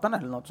Lyckliga Gatan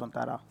eller något sånt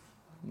där?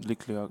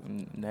 Lyckliga?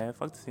 Nej,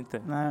 faktiskt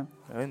inte. Nej.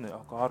 Jag vet inte,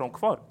 har de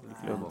kvar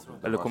Lyckliga Gatan?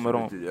 Eller kommer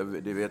de?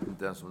 Det vet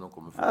inte ens om de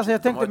kommer få. Alltså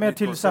jag tänkte mer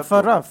till så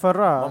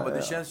förra.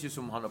 Det känns ju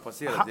som han har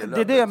passerat det.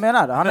 Det är det jag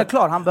menar, han är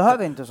klar, han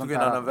behöver inte sånt där.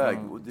 En annan väg.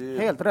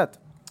 Helt rätt.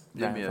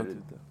 Det är mer,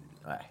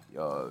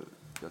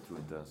 jag tror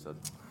inte ens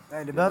att...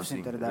 Nej, det behövs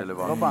inte det där. Det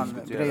var bara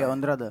en grej jag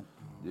undrade.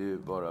 Det är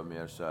bara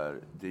mer så här,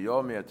 det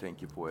jag mer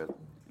tänker på är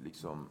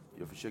liksom,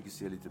 jag försöker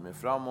se lite mer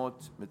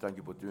framåt med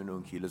tanke på att du är en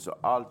ung kille, så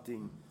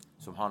allting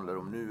som handlar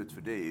om nuet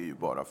för dig är ju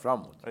bara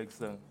framåt.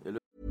 Exakt.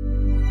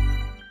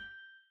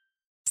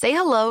 Say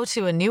hello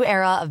to a new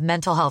era of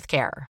mental health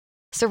care.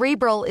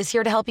 Cerebral is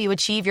here to help you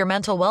achieve your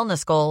mental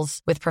wellness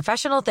goals with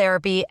professional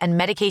therapy and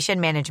medication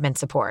management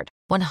support.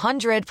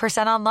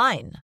 100%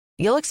 online.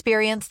 You'll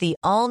experience the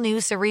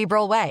all-new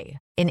Cerebral Way,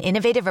 an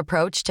innovative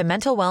approach to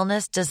mental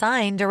wellness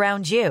designed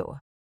around you.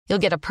 You'll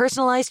get a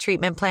personalized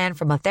treatment plan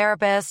from a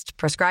therapist,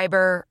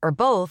 prescriber, or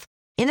both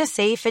in a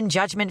safe and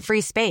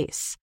judgment-free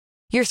space.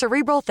 Your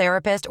Cerebral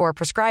therapist or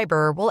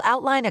prescriber will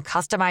outline a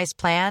customized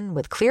plan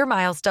with clear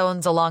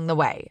milestones along the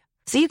way,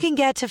 so you can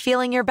get to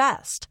feeling your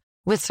best.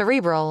 With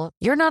Cerebral,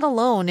 you're not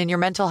alone in your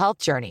mental health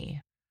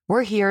journey.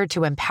 We're here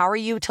to empower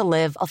you to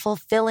live a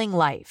fulfilling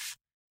life.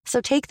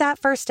 So take that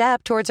first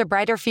step towards a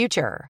brighter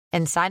future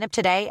and sign up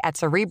today at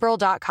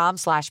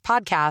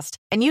Cerebral.com/podcast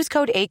and use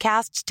code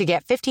ACAST to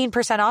get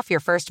 15% off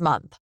your first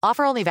month.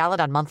 Offer only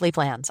valid on monthly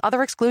plans.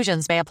 Other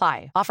exclusions may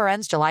apply. Offer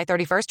ends July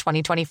 31st,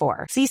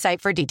 2024. See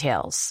site for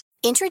details.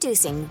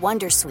 Introducing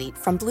Wondersuite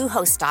from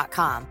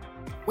Bluehost.com.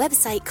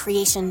 Website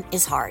creation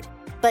is hard,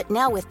 but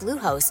now with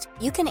Bluehost,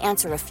 you can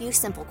answer a few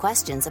simple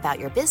questions about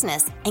your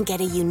business and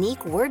get a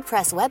unique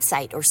WordPress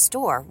website or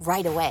store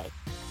right away.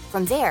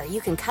 From there,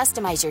 you can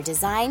customize your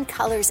design,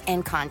 colors,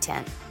 and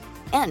content.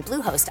 And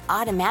Bluehost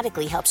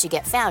automatically helps you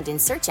get found in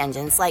search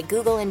engines like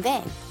Google and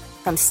Bing.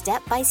 From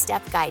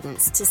step-by-step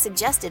guidance to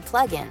suggested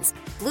plugins,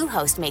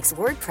 Bluehost makes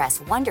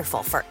WordPress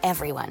wonderful for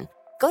everyone.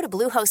 Go to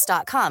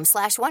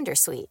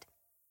bluehost.com/wondersuite.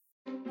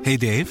 Hey,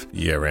 Dave.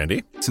 Yeah,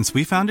 Randy. Since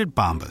we founded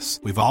Bombas,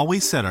 we've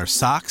always said our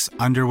socks,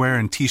 underwear,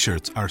 and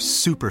T-shirts are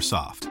super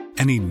soft.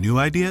 Any new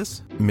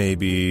ideas?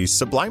 Maybe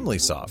sublimely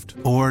soft.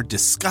 Or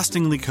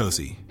disgustingly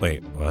cozy.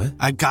 Wait, what?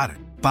 I got it.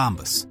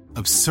 Bombas.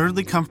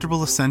 Absurdly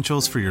comfortable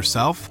essentials for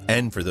yourself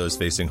and for those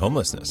facing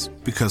homelessness.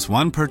 Because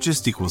one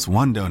purchased equals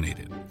one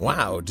donated.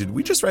 Wow, did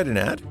we just write an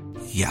ad?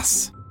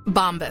 Yes.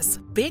 Bombas.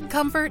 Big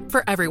comfort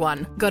for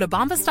everyone. Go to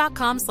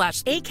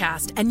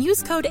bombas.com/ACAST and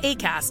use code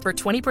ACAST for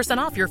 20%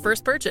 off your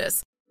first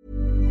purchase.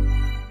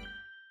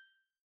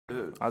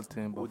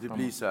 Och det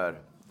blir så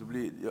här,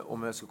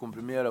 om jag ska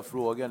komprimera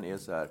frågan är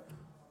så här,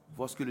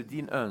 vad skulle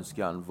din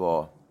önskan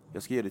vara?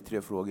 Jag ska ge dig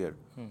 3 frågor.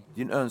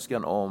 Din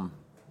önskan om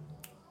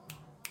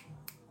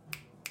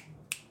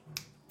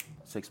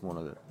 6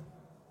 månader.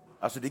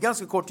 Alltså det är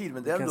ganska kort tid,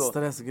 men det är ändå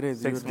stressgrej.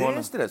 Det är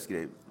en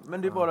stressgrej,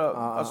 men det är bara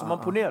alltså man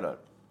ponerar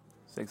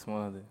 6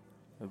 månader.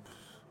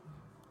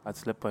 Att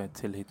släppa en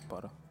till hit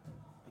bara.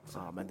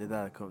 Ja, men det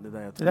där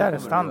är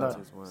standard.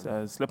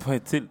 Så släppa en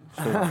till.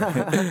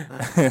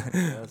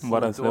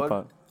 Bara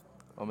släppa.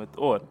 Om ett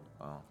år.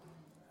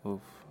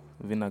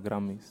 Vinna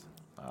Grammys.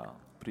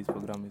 Pris på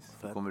Grammys.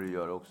 Det kommer du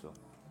göra också.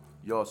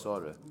 Jag sa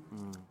det.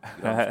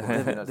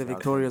 The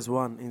Victorious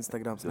One,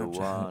 Instagram,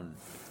 Snapchat.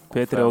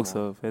 Peter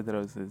också. Ska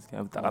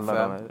jag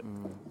alla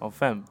om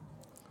 5.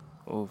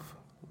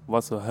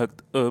 Var så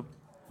högt upp.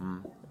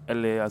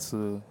 Eller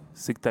alltså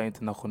sikta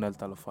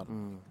internationellt i alla fall.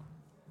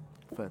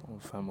 Om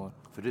 5 år.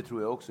 För det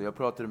tror jag också. Jag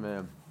pratade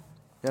med...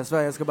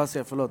 Jag ska bara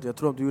säga förlåt. Jag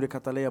tror om du gjorde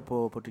Catalea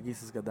på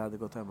portugisiska, det hade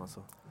gått hem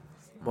alltså.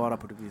 Bara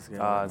portugisiska.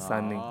 Ja,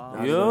 sanning.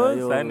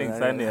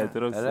 Sanning. Jag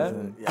tror också.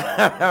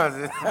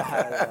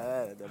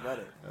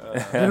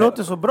 Det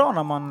låter så bra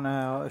när man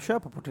kör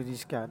på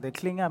portugisiska. Det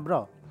klingar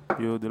bra.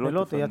 Jo, det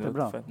låter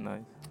jättebra. Fett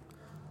nice.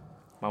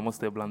 Man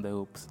måste blanda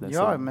ihop.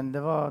 Ja, men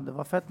det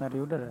var fett när du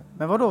gjorde det.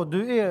 Men vadå,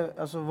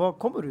 var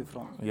kommer du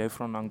ifrån? Jag är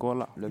från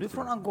Angola. Du är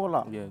från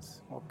Angola?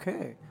 Yes.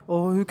 Okej.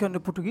 Och hur kan du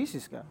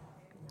portugisiska?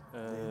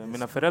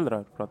 Mina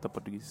föräldrar pratar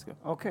portugisiska.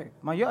 Okej,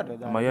 man gör det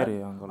där? Man gör det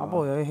i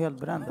Angola. Jag är helt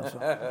bränd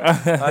alltså.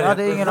 Jag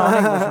hade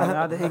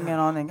ingen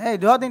aning. Hey,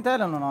 du hade inte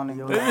heller någon aning.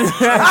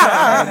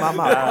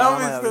 Mamma.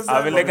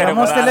 Jag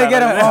måste lägga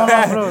den på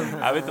honom, bror.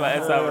 Jag vet vad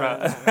jag sa, bra.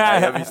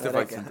 Jag visste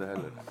faktiskt inte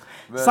heller.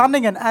 Men...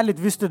 Sanningen, ärligt,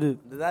 visste du?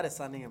 Det där är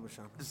sanningen,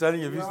 brorsan.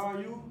 Sanningen, visste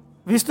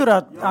Visste du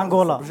att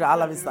Angola? Brorsan,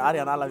 alla visste,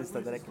 Arjan, alla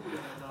visste direkt.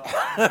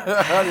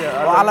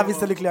 Och alla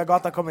visste Lyckliga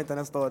Gatan kommer inte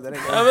nästa år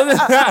direkt.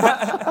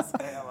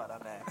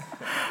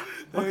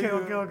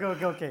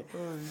 Okej.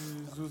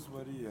 Jesus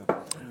Maria.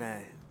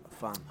 Nej,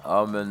 fan.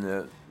 Ja,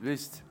 men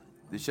visst.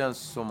 Det känns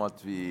som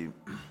att vi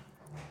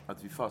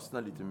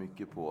fastnar lite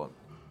mycket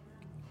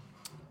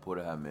på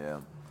det här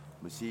med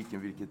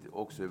musiken, vilket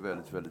också är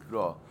väldigt, väldigt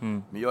bra.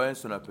 Men jag är en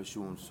sån här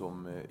person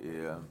som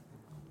är...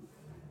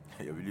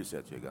 Jag vill ju säga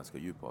att jag är ganska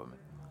djup av mig.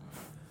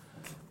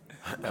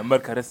 Jag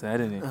mörkar resten, är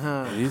det ni?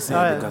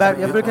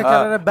 Jag brukar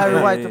kalla det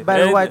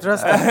Barry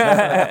White-rösten.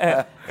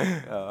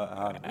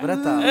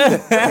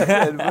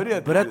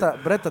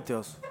 Berätta till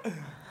oss.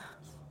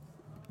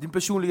 Din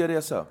personliga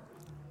resa.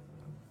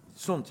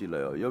 Sånt gillar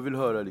jag. Jag vill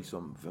höra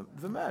liksom,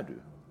 vem är du?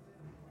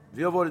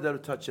 Vi har varit där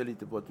och touchat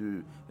lite på att du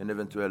är en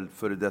eventuell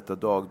före detta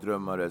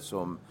dagdrömmare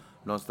som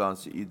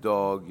någonstans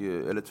idag,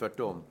 eller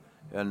tvärtom.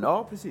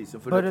 Precis.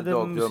 En före detta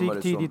dagdrömmare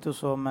musik tidigt och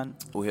så, men...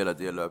 Och hela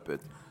det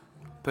löpet.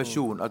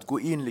 Person, att gå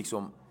in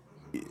liksom...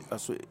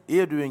 Alltså,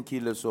 är du en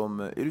kille som...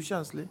 Är du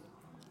känslig?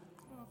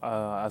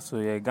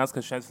 Alltså, jag är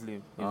ganska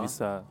känslig i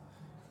vissa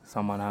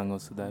sammanhang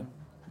och sådär.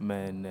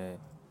 Men...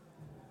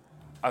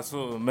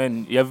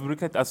 jag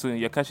brukar inte... Alltså,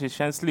 jag kanske är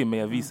känslig, men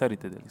jag visar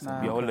inte det. Liksom.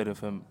 Jag håller det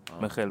för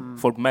mig själv.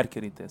 Folk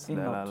märker inte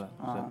sådär.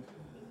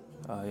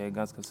 Jag är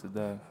ganska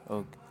sådär.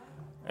 Och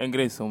en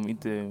grej som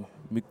inte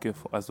mycket...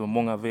 Alltså,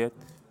 många vet.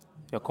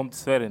 Jag kom till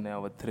Sverige när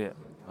jag var 3.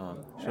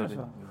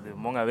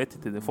 Många vet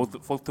inte det.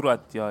 Folk tror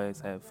att jag är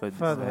så här född i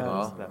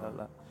Sverige.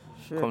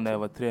 Kom när jag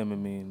var 3 med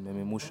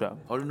min morsa.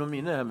 Har du någon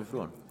minne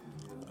hemifrån?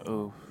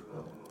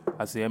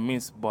 Alltså jag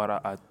minns bara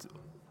att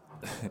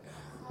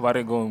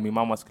varje gång min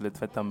mamma skulle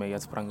tvätta mig,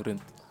 jag sprang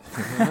runt.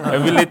 Jag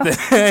vill inte.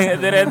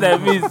 Det är det enda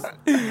jag minns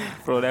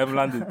från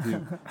hemlandet typ.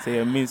 Så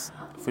jag minns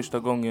första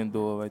gången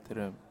då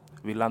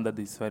vi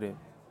landade i Sverige.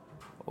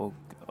 Och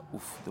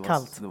det var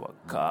kallt.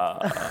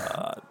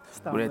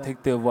 Och jag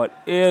tänkte, vad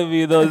är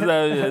vi då?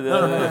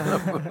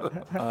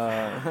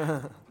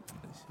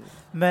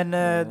 Men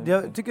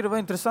jag tycker det var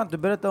intressant. Du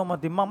berättade om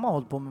att din mamma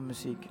hållit på med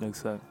musik.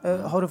 Exakt.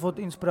 Har du fått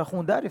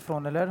inspiration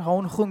därifrån eller? Har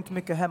hon sjungit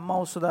mycket hemma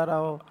och sådär?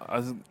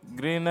 Alltså,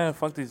 grejen är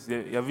faktiskt,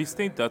 jag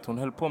visste inte att hon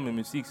höll på med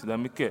musik så där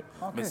mycket.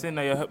 Okay. Men sen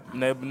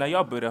när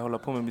jag började hålla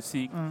på med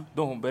musik,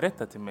 då hon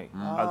berättade till mig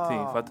allting,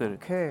 fattar du?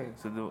 Okay.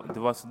 Så det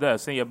var sådär.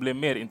 Sen jag blev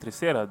mer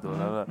intresserad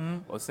då.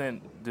 Och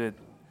sen, du vet,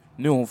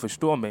 nu hon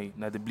förstår mig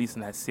när det blir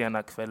såna här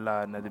sena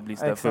kvällar, när det blir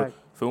sådär.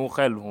 För hon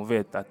själv, hon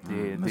vet att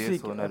det är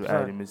så när du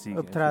är i musik.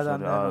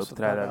 Uppträdande,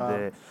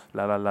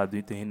 du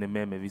inte hinner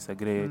med vissa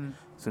grejer.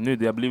 Så nu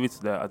det har blivit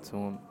sådär att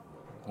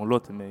hon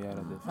låter mig göra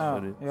det.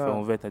 För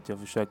hon vet att jag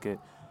försöker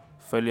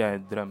följa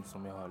en dröm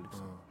som jag har.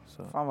 Liksom.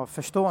 Så. Fan vad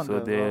förstående.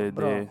 Så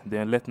det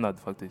är en lättnad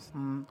faktiskt.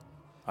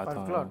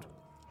 Självklart.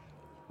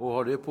 Och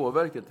har det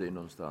påverkat dig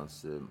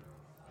någonstans?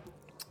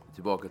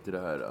 Tillbaka till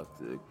det här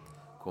att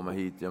komma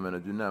hit. Jag menar,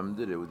 du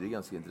nämnde det och det är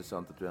ganska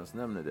intressant att du ens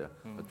nämner det.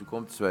 Att du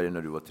kom till Sverige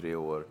när du var 3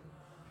 år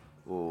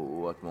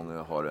och att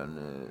många har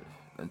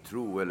en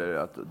tro eller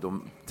att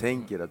de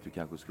tänker att du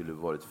kanske skulle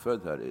varit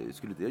född här.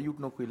 Skulle det ha gjort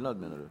någon skillnad,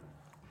 menar du?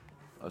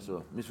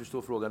 Alltså,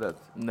 missförstå frågan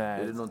rätt.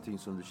 Nej. Är det någonting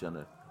som du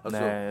känner?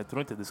 Alltså, nej, jag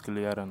tror inte det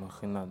skulle göra någon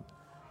skillnad.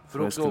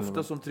 För också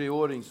ofta som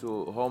 3-åring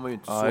så har man ju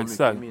inte så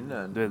mycket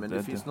minnen. Men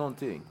det finns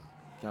någonting,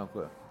 kanske.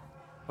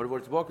 Har du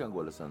varit tillbaka i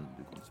Angola sen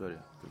du kom till Sverige,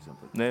 till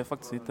exempel? Nej,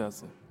 faktiskt inte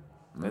alltså.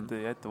 Jag har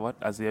inte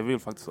varit, alltså jag vill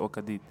faktiskt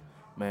åka dit,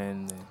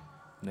 men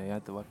nej, jag har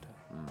inte varit där.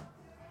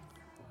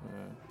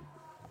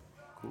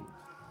 Coolt.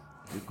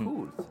 Det är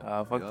coolt.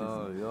 Ja, faktiskt.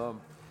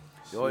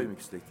 Jag har ju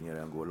mycket släktingar i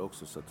Angola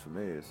också, så att för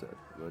mig är det så här,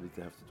 det var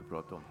lite häftigt att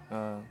prata om.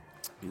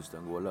 Just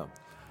Angola.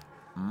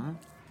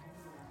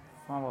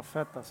 Fan vad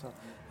fett alltså.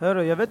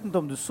 Hörru, jag vet inte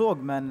om du såg,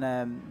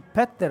 men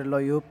Petter la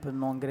ju upp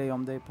någon grej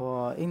om dig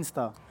på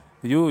Insta.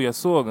 Jo, jag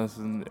såg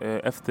alltså,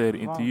 efter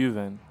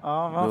intervjun.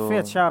 Ja, vad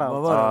fet shoutout.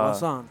 Vad var det? Vad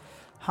sa han?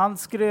 Han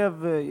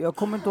skrev, jag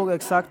kommer inte ihåg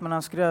exakt, men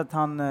han skrev att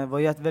han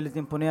var väldigt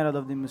imponerad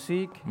av din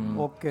musik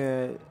och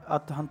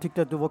att han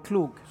tyckte att du var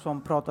klok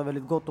som pratar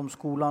väldigt gott om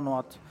skolan och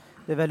att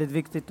det är väldigt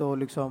viktigt att,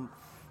 liksom,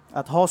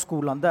 att ha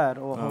skolan där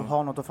och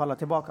ha något att falla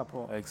tillbaka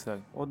på.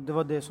 Exakt. Och det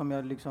var det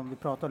som vi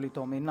pratade lite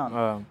om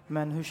innan.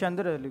 Men hur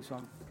kände du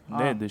liksom?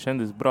 Nej, det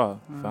kändes bra.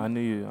 För han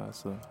är ju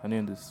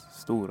ändå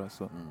stor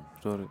alltså.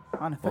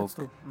 Han är fett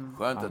stor.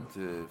 Skönt att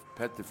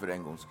Petter för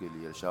en gång skulle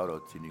ge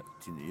shoutout till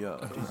nya.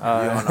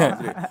 Det gör han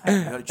aldrig.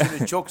 Jag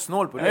känner tjock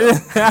snål på det.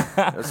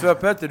 Jag svär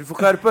Petter, du får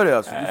skärpa dig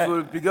alltså. Du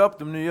får bygga upp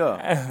de nya.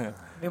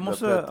 Vi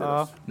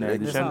måste, nej,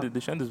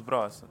 det kändes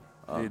bra alltså.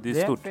 Det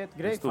är stort. Det är en fet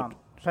grej fan.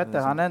 Petter,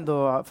 han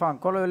ändå, fan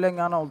kolla hur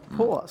länge han har hållit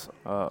på alltså.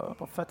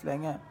 På fett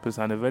länge. Plus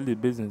han är väldigt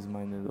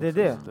business-minded. Det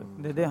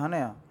är det han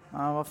är.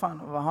 Han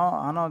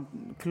har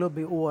klubb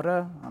i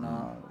Åre, han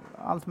har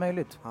allt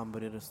möjligt.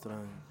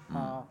 Hamburgerrestaurang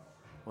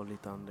och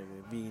lite andra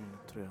grejer. Vin,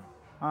 tror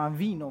jag.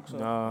 Vin också.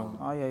 Ja,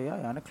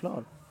 han är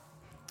klar.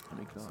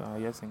 Så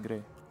han gör sin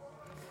grej.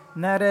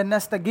 När är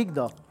nästa gig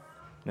då?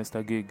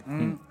 Nästa gig?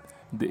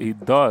 Det är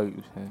idag.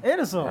 Är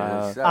det så?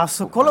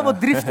 Alltså kolla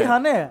vad driftig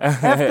han är.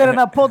 Efter den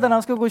här podden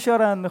han ska gå och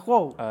köra en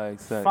show.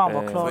 Exakt. Fan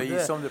vad klar det är. Vad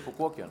gissar om det på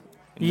kåken?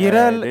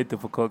 Jireel. Nej, det är inte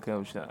på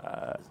kåken.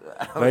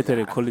 Vad heter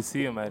det?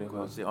 Colosseum är det.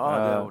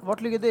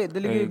 Vart ligger det? Det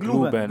ligger i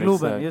Globen,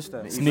 just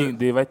det.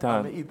 Det vet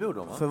han.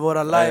 För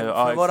våra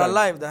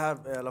live, det här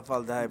i alla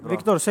fall, det här är bra.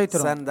 Victor, säg till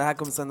dem. Det här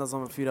kommer sändas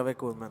om 4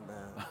 veckor, men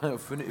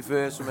för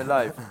er som är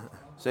live,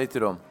 säg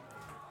till dem.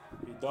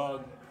 Idag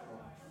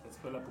jag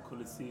spelar på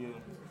Colosseum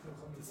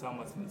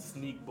tillsammans med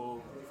Sneakbo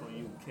från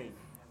UK.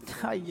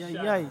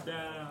 Aj.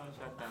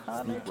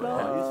 Han är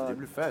klar. Det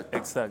blir fett.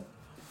 Exakt.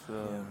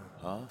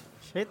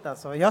 Shit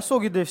alltså. Jag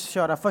såg ju dig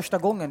köra första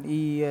gången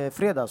i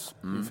fredags.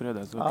 I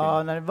fredags,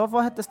 okej.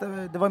 Vad hette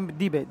det? Det var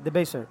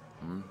Debaser.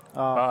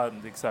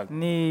 Exakt.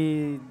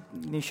 Ni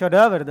körde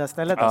över det där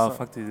stället alltså.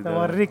 Faktiskt. Det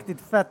var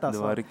riktigt fett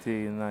alltså. Det var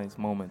riktigt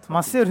nice moment. Faktiskt.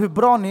 Man ser hur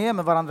bra ni är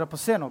med varandra på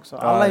scen också.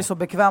 Alla är så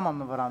bekväma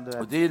med varandra.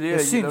 Och det är det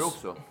jag gillar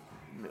också.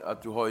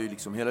 Att du har ju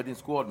liksom hela din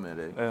squad med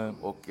dig.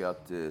 Och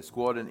att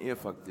squaden är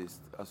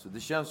faktiskt, alltså det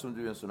känns som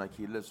du är en sån här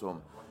kille som,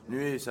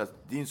 nu är det så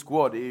att din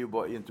squad är ju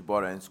inte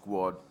bara en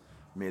squad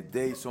med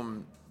dig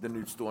som den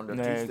utstående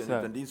artisten,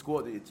 utan din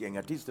squad är ett gäng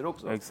artister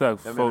också.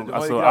 Exakt,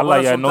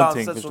 alla gör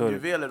någonting, förstår du? Som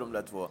juveler de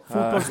där två.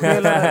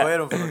 Fotbollsspelare. Vad är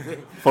de för någonting?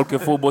 Folk är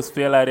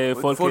fotbollsspelare,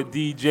 folk är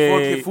DJ.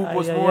 Folk är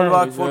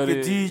fotbollsmålvakt, folk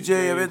är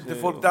DJ, jag vet inte,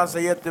 folk dansar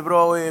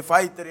jättebra och är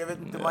fighter, jag vet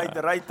inte,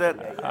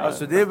 Reiter.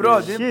 Alltså det är bra,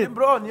 det är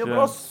bra, ni har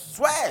bra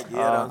swag.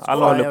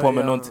 Alla håller på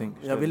med någonting.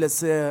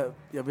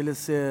 Jag ville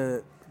se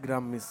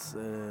Grammis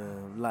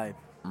live.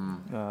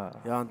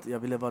 Jag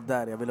ville vara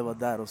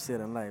där och se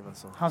den live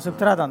alltså. Hans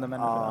uppträdande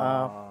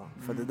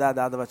för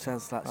det hade varit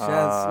känsla. Det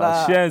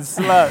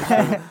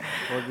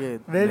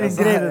är din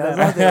grej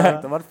det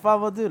där. Vart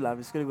fan var du där?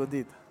 Vi skulle gå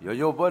dit. Jag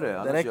jobbade,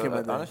 det räcker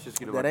med det. Annars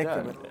skulle jag varit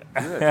där.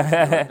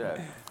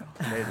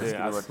 Nej, det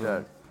är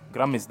alltså,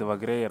 Grammis, det var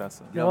grejer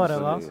alltså. Det var det,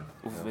 va?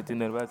 Vet du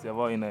nervös jag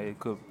var innan jag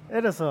gick upp.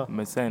 Är det så?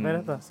 Men sen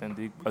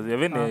det gick, alltså jag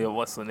vet inte, jag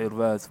var så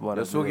nervös bara.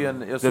 Jag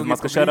såg man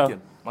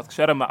ska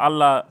köra med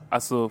alla,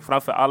 alltså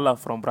framför alla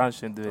från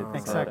branschen, du vet.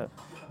 Exakt.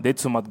 Det är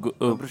inte som att gå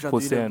upp på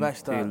scen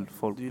till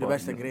folk. Det är det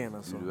värsta grejen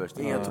alltså.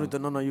 Jag tror inte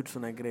någon har gjort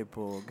sån här grej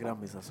på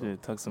Grammis alltså.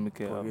 Tack så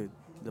mycket.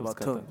 Det var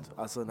tungt.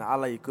 Alltså när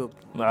alla gick upp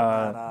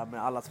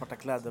med alla svarta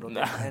kläder och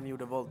en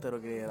gjorde volter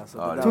och grejer.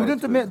 Alltså, tog du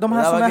inte med de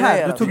här som är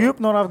här? Du tog ju upp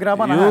några av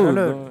grabbarna här,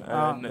 eller hur?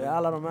 Det är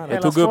alla de här.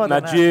 Jag tog upp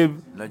Najib,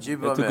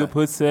 jag tog upp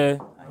Husse,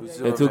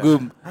 jag tog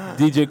upp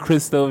DJ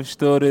Christoph,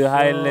 förstår du?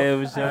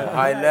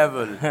 High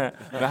level.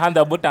 Men han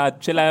där borta, han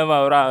chillar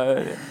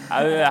hemma.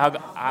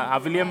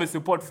 Han vill ge mig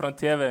support från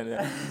tvn.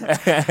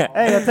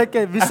 Jag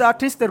tänker, vissa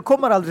artister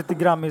kommer aldrig till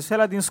Grammis.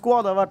 Hela din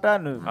squad har varit där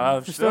nu.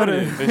 Förstår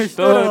du?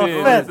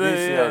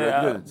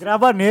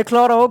 Grabbar, ni är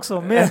klara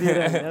också. Med i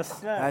det.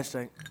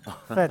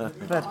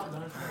 Fett.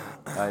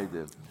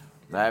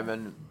 Nej,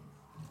 men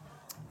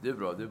det är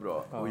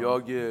bra. Och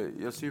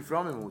jag ser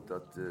fram emot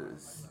att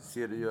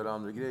se dig göra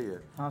andra grejer.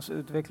 Hans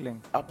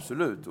utveckling.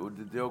 Absolut, och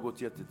det har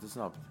gått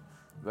jättesnabbt.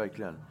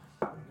 Verkligen.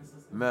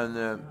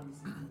 Men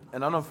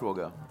en annan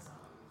fråga.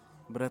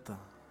 Berätta.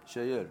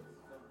 Tjejer.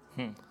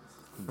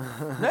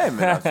 Nej,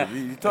 men alltså,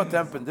 vi tar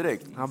tempen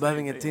direkt. Han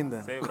behöver ingen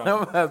Tinder.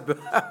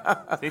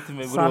 Säg till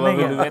mig, bror, vad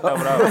vill du veta,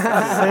 bra?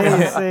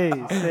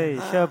 Säg.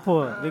 Kör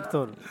på,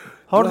 Viktor.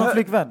 Har du någon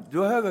flickvän? Du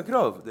har höga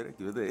krav, det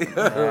räcker med dig.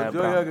 Du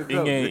har höga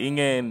krav.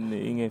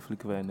 Ingen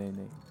flickvän,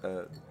 nej.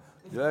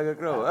 Du har höga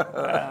krav.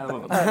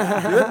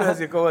 Du vet vad jag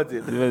ska komma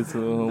till. Du vet, så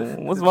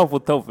hon måste vara på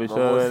topp. Hon måste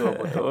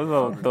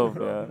vara på topp,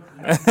 ja.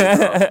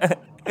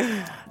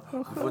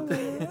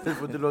 Du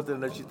får inte låta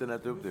den där skiten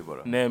äta upp dig bara.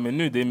 Nej, men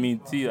nu det är min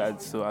tid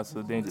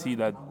alltså det är en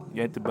tid att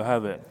jag inte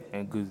behöver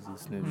en guzz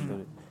just nu.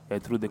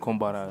 Jag tror det kommer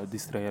bara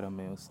distrahera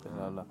mig och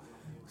alla.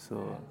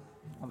 Så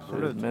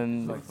absolut.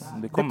 Men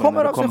det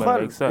kommer av sig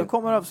själv. Exakt. Det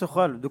kommer av sig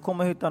själv. Du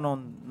kommer hitta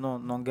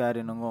någon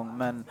gäri någon gång,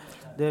 men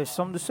det är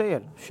som du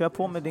säger, kör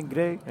på med din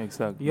grej.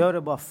 Exakt. Gör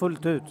det bara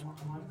fullt ut.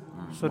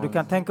 Så du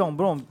kan tänka om,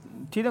 bro,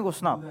 tiden går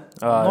snabbt.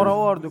 Några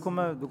år, du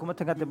kommer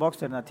tänka tillbaka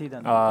till den här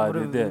tiden.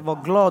 Du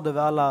var glad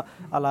över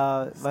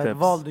alla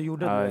val du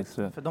gjorde.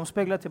 För de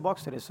speglar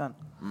tillbaka till dig sen.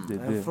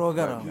 En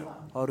fråga då.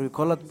 Har du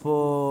kollat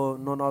på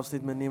någon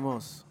avsnitt med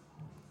Nimos?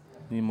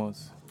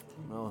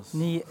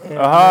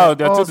 Jaha, jag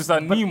trodde du sa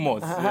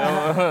Nimos.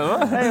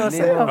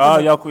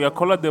 Jag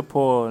kollade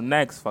på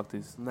Next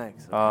faktiskt.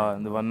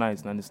 Det var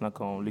nice när ni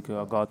snackade om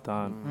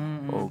Lyckegatan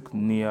och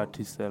nya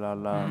artister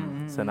alla.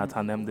 Sen att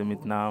han nämnde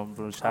mitt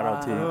namn.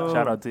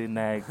 Shoutout till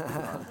Next.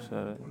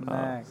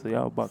 Så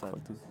jag var back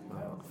faktiskt.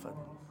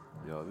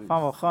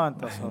 Fan vad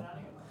skönt alltså.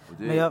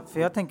 Men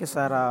jag tänker så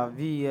här,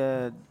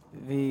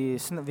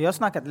 vi har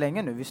snackat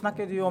länge nu. Vi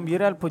snackade ju om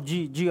Jireel på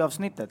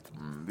G-avsnittet.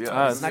 Vi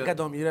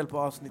snackade om Jireel på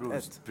avsnitt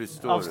 1.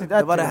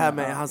 Det var det här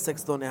med han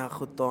 16, är han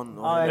 17.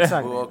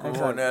 Exakt. Och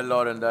när jag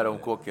la den där om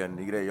kåken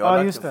i grej. Jag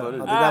har lagt den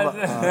förut.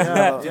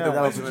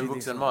 Det var som en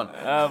vuxen man.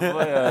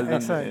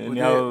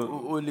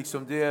 Och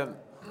liksom det är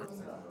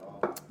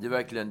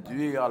verkligen,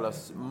 du är i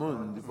allas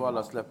mun, du får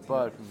alla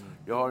släppar.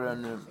 Jag har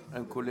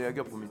en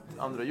kollega på mitt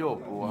andra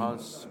jobb och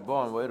hans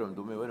barn, vad är de?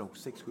 De är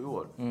 6-7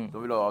 år.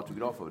 De vill ha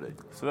autograf av dig.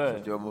 Så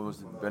att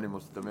Benny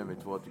måste ta med mig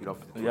 2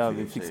 autografer. Ja,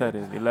 vi fixar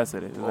det. Vi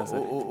läser det.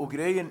 Och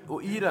grejen,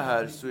 och i det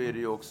här så är det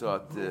ju också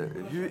att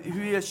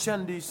hur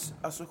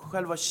är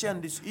själva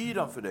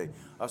kändisyran för dig?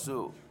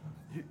 Alltså,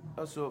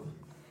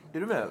 är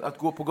du med? Att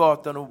gå på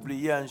gatan och bli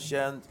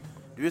igenkänd.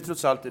 Du är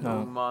trots allt en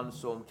ung man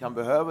som kan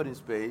behöva din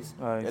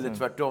space. Eller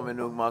tvärtom, en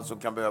ung man som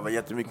kan behöva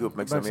jättemycket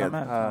uppmärksamhet.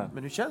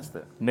 Men hur känns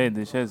det? Nej,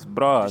 det känns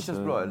bra. Det känns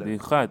bra, eller? Det är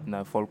skönt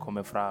när folk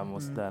kommer fram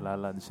och sådär.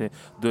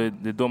 Det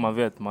är då man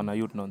vet man har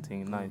gjort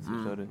någonting nice.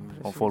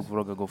 Om folk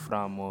vågar gå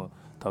fram och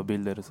ta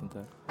bilder och sånt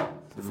där.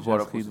 Det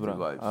känns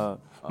skitbra.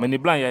 Men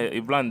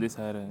ibland det är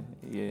så här.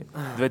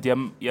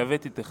 Jag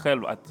vet inte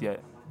själv att jag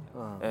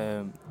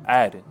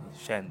är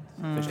känd.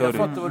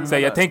 Förstår du? Så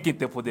jag tänker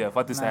inte på det för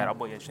att det är så här,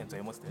 jag är känd så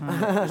jag måste.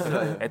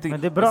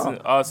 Men det är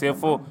bra. Så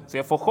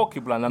jag får chock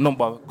ibland när någon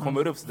bara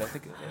kommer upp så där.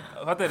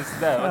 Fattar du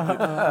så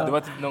där? Det var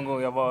typ någon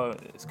gång jag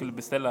skulle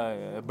beställa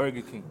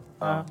Burger King.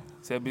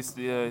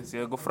 Så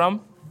jag går fram.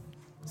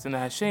 Så den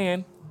här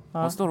tjejen,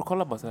 hon står och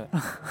kollar bara så här.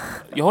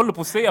 Jag håller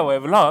på att säga vad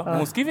jag vill ha, men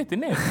hon skriver inte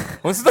ner.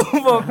 Hon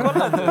står bara och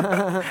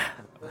kollar.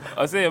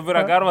 Och så jag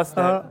börjar garva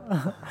sådär.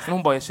 Så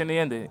hon bara, jag känner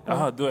igen dig.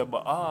 Då jag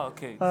bara,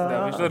 okej.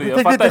 Förstår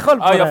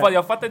du?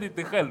 Jag fattade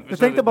inte själv. Du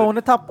tänkte bara, hon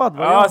är tappad.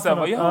 Så jag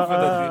bara, jag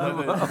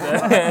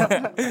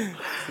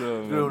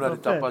tror hon hade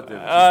tappat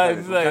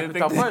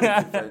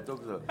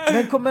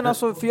det. Men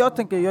alltså, för jag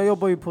tänker, jag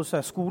jobbar ju på så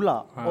här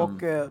skola.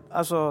 Och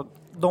alltså,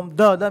 de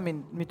dödar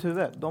mitt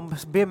huvud. De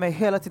ber mig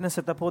hela tiden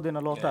sätta på dina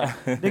låtar.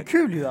 Det är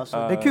kul ju alltså.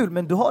 Det är kul,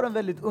 men du har en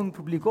väldigt ung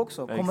publik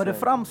också. Kommer det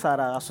fram så här,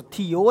 alltså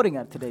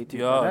 10-åringar till dig? Typ,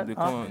 ja,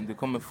 det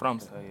kommer fram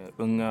så här,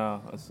 unga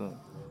alltså,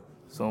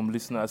 som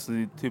lyssnar. Alltså,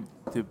 typ,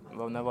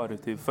 när var det?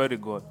 Typ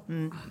förrgår.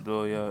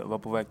 Då jag var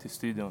på väg till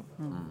studion.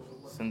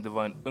 Sen det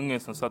var en unge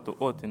som satt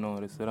och åt i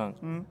någon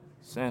restaurang.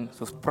 Sen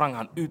så sprang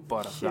han ut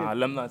bara. Så han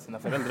lämnade sina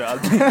föräldrar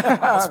alltid.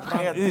 Han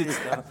sprang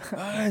ut.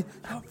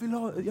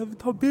 Jag vill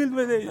ta bild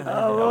med dig. Det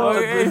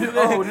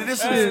är det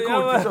som är så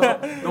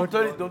coolt.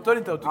 De tar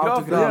inte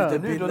autografer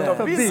nu, de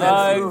tar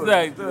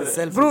bilder.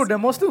 Exakt. Bror, det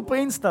måste upp på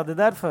Insta, det är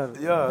därför.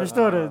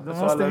 Förstår du? De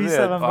måste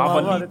visa vem han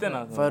var var liten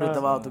alltså. Förut det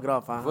var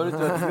autograf. Nu är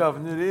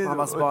det... Han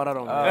bara sparar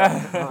dem.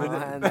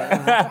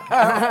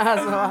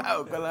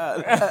 Kolla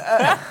här.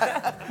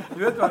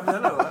 Du vet vad han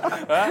menar, va?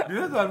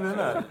 Du vet vad han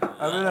menar?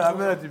 Han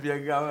menar typ jag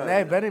är gammal.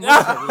 Nej, Benny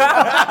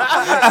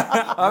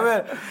Han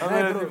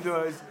menar typ du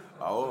har...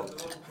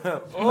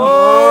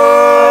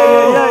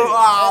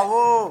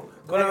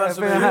 Kolla vad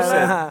som är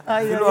huset.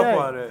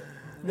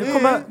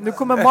 Nu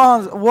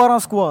kommer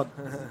våran squad.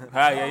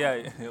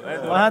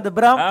 Vad hände,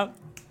 Bram?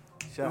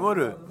 Hur var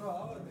du?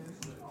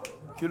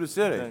 Kul att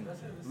se dig.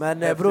 Men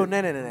bror,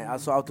 nej.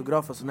 Alltså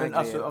autograf och såna grejer.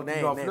 Alltså,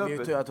 nej,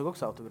 jag tog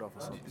också autograf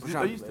och sånt.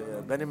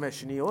 Den är med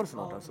 29 år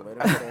snart alltså. Det är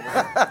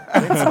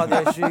inte som att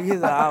jag är 20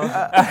 där.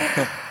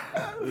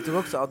 Vi tog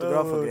också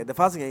autograf och grejer. Det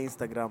fanns inga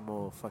Instagram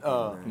och fucking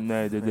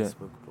nej, det är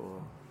Facebook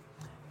och...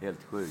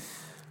 Helt sjukt.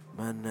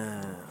 Men...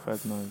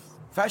 Fett nice.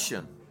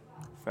 Fashion.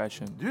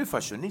 Du är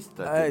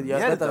fashionista.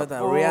 Vänta.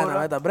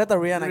 Rihanna, berätta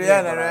Rihanna.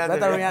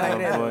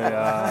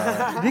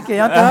 Vilka,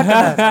 jag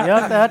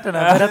har inte hört den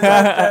här.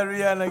 Berätta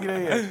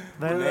Rihanna-grejer.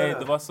 Nej,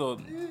 det var så...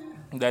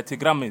 Det är till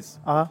Grammis.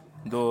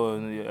 Då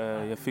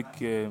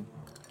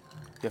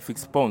jag fick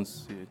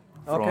spons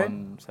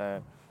från så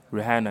här,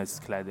 Rihannas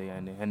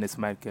kläder. Hennes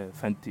märke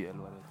Fenty eller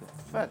vad det heter.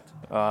 Fett.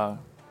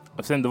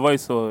 Och sen det var ju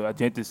så att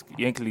jag inte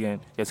egentligen...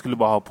 Jag skulle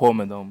bara ha på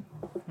med dem.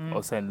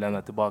 Och sen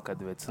lämna tillbaka,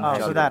 du vet.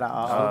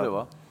 Sådär. Det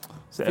var.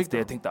 Så efter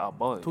jag tänkte,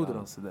 tog du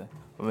dem sådär.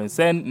 Men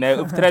sen när jag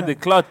uppträdde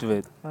klart,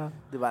 vet.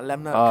 Du bara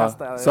lämna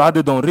kasta. Så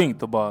hade de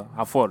ringt och bara,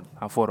 han får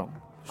dem.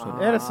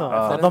 Är det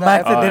så? De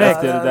märkte direkt.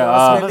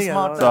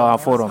 Så han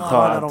får dem, ta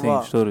allting,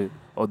 förstår du.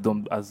 Och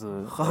de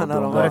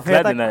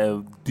kläderna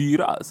är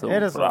dyra. Alltså,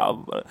 är det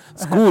så?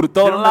 Skor,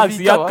 12 lax,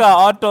 jacka,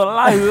 18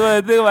 lax.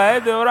 Det var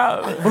helt bra.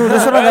 Bror, det är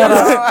sådana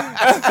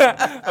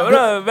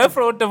där... Vem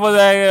får inte på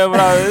det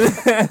bra?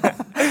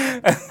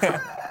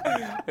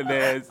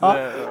 Det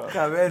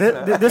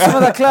är sådana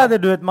där kläder,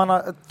 du vet,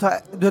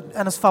 du vet,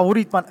 hennes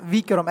favorit, man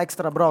viker dem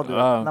extra bra, du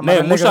vet.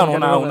 Nej, morsan,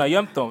 hon har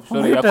gömt dem.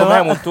 Jag kom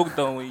hem och tog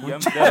dem och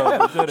gömde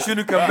dem.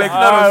 Du kan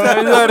beckna dem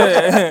sen.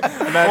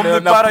 Om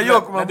det bara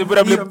jag, när det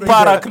börjar bli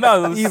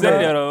paraknall,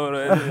 säljer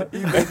dem.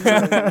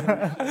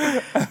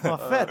 Vad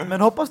fett,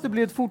 men hoppas det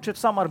blir ett fortsatt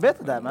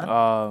samarbete där, man.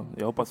 Ja,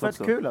 jag hoppas fett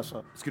också. Kul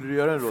alltså. Skulle du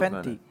göra en låt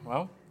Fenty.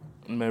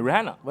 Med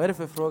Rihanna? Vad är det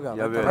för fråga?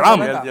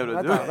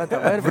 Vänta,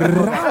 vad är det för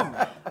fråga?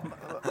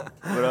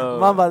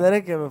 Man bara, det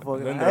räcker med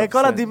frågorna.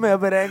 Kolla Dimme, jag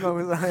ber en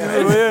gång. Vad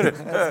gör du?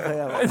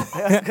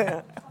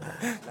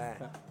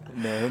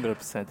 Nej,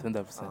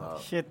 100%.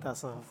 Shit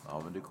alltså.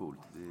 Ja, men det är coolt.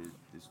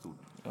 Det är stort.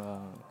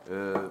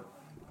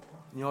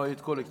 Ni har ju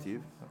ett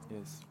kollektiv.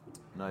 Yes.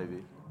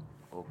 Naivi.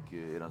 Och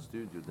eran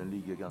studio, den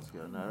ligger ganska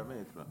nära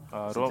mig, tror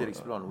jag.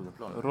 Eriksplan,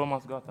 Odenplan.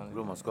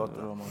 Romansgatan,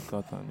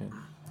 ja.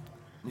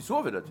 Ni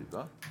sover där typ,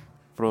 va?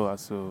 Bro,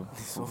 alltså,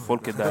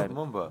 folk är där.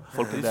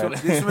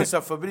 Det är som en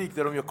sån fabrik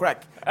där de gör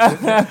crack.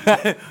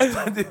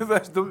 Det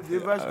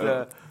är värst.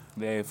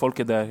 Nej, folk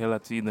är där hela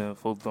tiden.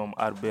 Folk de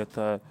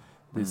arbetar,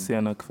 det är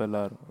sena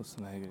kvällar och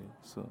såna här grejer.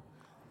 Så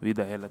vi är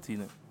där hela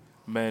tiden.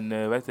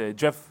 Men vet du,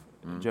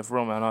 Jeff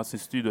Rome, han har sin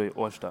studio i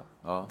Årsta.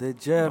 Det är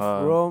Jeff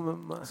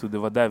Rome. Så det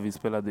var där vi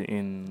spelade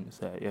in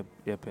så här,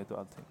 EP och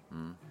allting.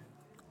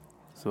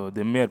 Så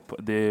det är mer,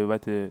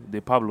 det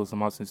är Pablo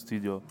som har sin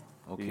studio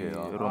i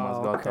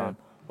Romansgatan.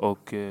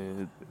 Och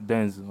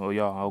Denz och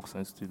jag har också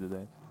en studio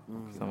där.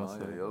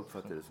 Jag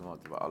uppfattade det som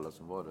att det var alla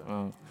som var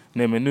där.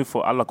 Nej, men nu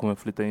får alla kommer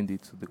flytta in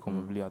dit, så det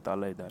kommer bli att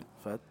alla är där.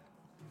 Fett.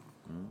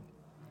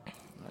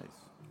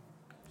 Nice.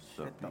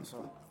 Alltså.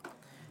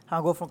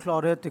 Han går från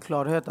klarhet till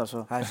klarhet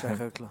alltså.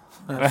 Självklart.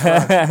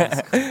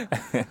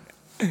 Nej,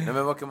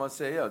 men vad kan man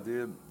säga?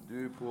 Du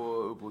är på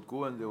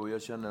uppåtgående och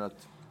jag känner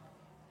att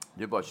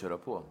det är bara att köra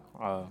på.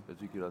 Jag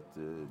tycker att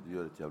du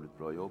gör ett jävligt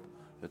bra jobb.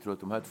 Jag tror att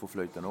de här två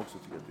flöjtarna också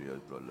tycker att du gör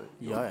ett bra jobb.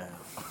 Ja.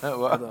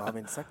 Har vi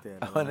inte sagt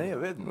det? Nej, jag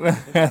vet inte.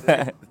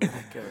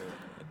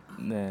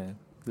 Nej,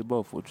 det är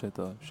bara att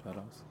fortsätta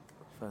köra. Alltså.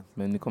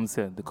 Men ni kommer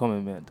se, det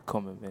kommer med.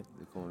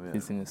 Det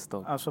finns ingen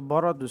stopp. Alltså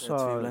bara du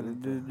sa,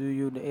 du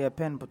gjorde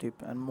EPn på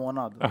typ en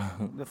månad.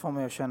 Det får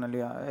man ju känna,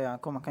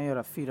 man kan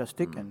göra 4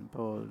 stycken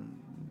på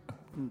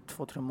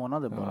 2-3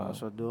 månader bara.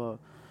 Alltså,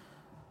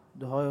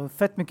 du har ju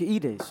fett mycket i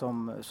dig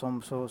som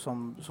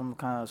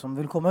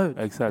vill komma ut.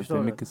 Exakt, det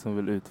är mycket som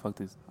vill ut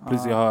faktiskt.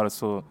 Plus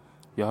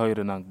jag har ju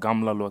den här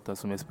gamla låtar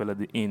som jag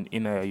spelade in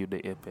innan jag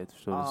gjorde EP.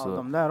 Så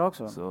de där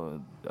också.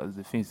 Så alltså,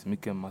 det finns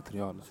mycket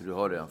material. Så du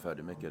har redan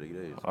färdigmäckade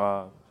grejer?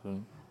 Ja.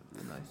 Nice.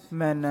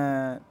 Men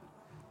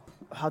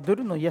hade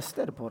du några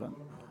gäster på den?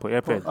 På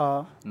EP?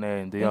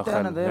 Nej, det är jag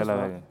själv hela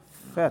vägen.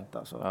 Fett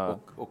alltså.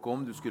 Och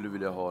om du skulle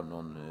vilja ha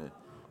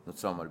något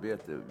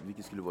samarbete,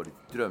 vilket skulle vara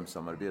ditt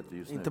drömsamarbete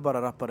just nu? Inte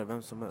bara rappare,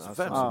 vem som helst.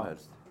 Vem som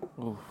helst.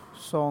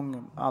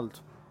 Sång,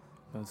 allt.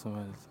 Vem som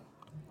helst.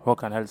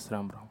 Håkan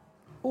Hellström, bra.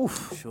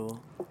 Uff.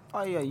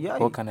 Aj.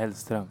 Håkan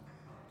Hellström.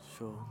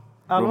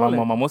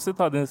 Allvarligt? Man måste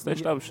ta den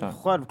största option.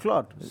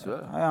 Självklart.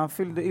 Han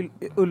fyllde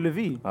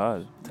Ullevi.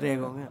 3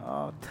 gånger.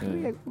 Ja, 3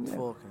 gånger.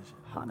 2 kanske.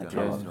 Han är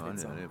klar. Han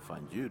är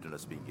fan ljuden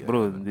att springa.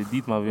 Bro, det är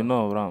dit man vill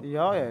nå, bra.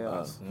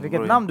 Ja.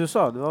 Vilket namn du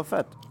sa, det var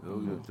fett.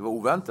 Det var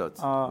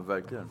oväntat,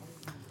 verkligen.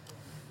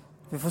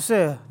 Vi får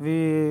se.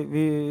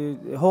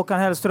 Vi Håkan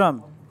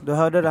Hellström, du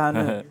hörde det här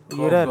nu.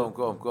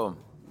 Kom.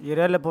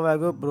 Jireel är på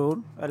väg upp,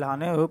 bror. Eller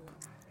han är upp.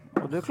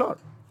 Och du är klar.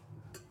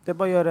 Det är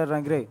bara att göra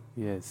en grej.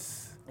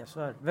 Yes. Jag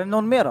svär. Vem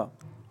någon mer då?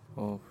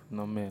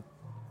 Någon mer.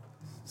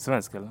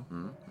 Svensk eller?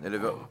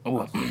 Eller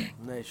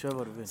Nej, kör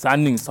vad du vill.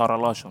 Sanning, Sara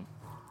Larsson.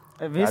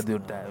 Visst? Jag hade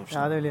gjort det.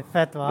 Ja, det blir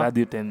fett, va? Jag hade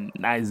gjort en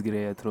nice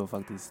grej, jag tror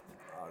faktiskt.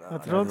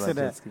 Jag tror också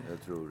det.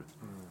 Jag tror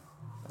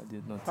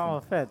det. Fan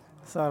vad fett.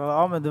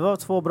 Ja, men det var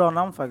 2 bra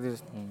namn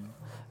faktiskt.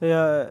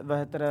 Vad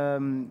heter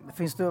det?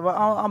 Finns det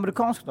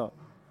amerikanskt då?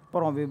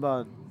 Bara om vi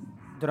bara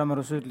drömmer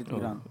oss ut lite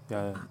grann.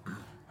 Jag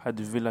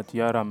hade velat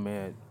göra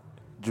med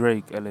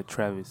Drake eller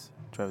Travis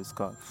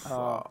Scott.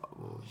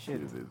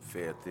 Shit.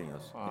 Feting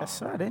alltså. Jag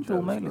svär, det är inte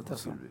omöjligt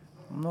alltså.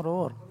 Om några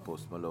år.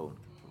 Post Malone.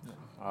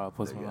 Ja,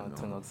 Post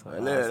Malone också.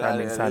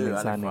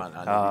 Sanning.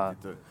 Han är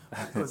riktigt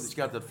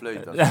underskattad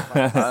flöjt alltså.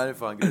 Han är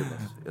fan grym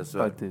alltså. Jag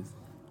svär. Faktiskt.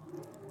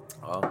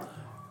 Ja,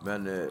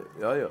 men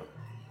ja.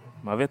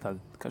 Man vet att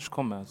det kanske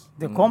kommer alltså.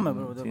 Det kommer,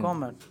 bro. Det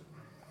kommer.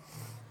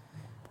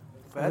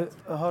 Fett.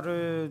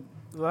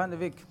 Vad händer,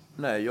 Vic?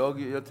 Nej,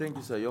 jag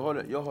tänker så här,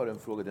 jag har en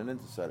fråga, den är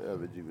inte så här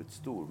överdrivet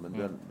stor,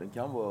 men den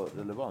kan vara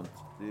relevant.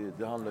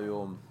 Det handlar ju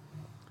om,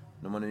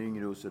 när man är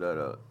yngre och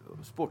sådär,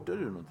 sportar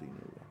du någonting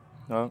nu?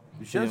 Ja.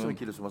 Du känns som en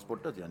kille som har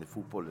sportat i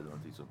fotboll eller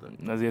någonting sånt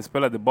där. Alltså jag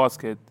spelade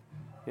basket,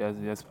 jag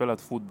har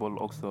spelat fotboll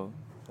också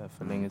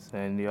för länge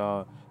sedan.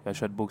 Jag har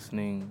kört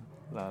boxning,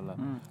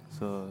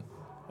 Så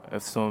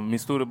eftersom min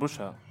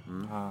storebrorsa,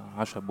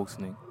 han kör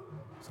boxning,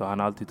 så han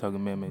har alltid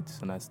tagit med mig till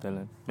sådana här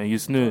ställen. Men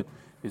just nu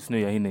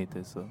jag hinner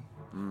inte så.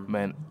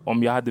 Men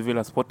om jag hade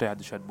velat sporta, jag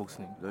hade kört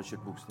boxning. Du har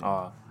kört boxning?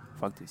 Ja,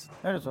 faktiskt.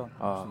 Är det så?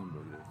 Ja.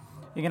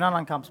 Ingen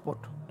annan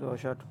kampsport du har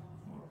kört?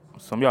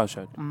 Som jag har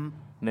kört?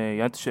 Nej,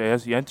 jag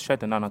har inte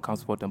kört en annan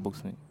kampsport än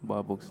boxning.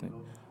 Bara boxning.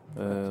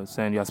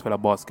 Sen jag spelar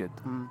basket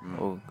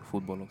och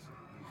fotboll också.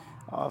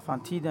 Ja,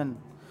 fan tiden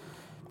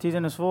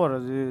är svår.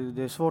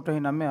 Det är svårt att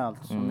hinna med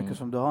allt så mycket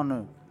som du har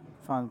nu.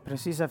 Fan,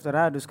 precis efter det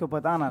här, du ska på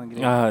ett annat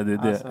grej. Ja, det är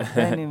det. Alltså,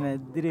 den är med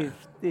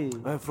driftig.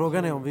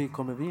 Frågan är om vi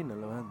kommer vinna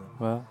eller vad händer?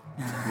 Va?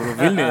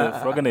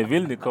 Frågan är,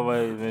 vill ni komma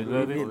in?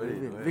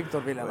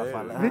 Victor vill i alla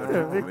fall. Victor.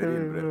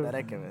 Det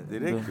räcker väl. Det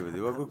räcker,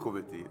 det var god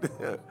kommit in.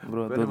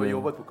 Bro, men de har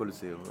jobbat på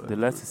Colosseum. Det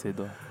löser sig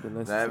då.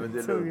 Nej, men det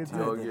är lugnt.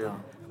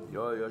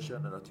 Jag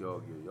känner att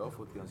jag har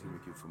fått ganska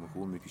mycket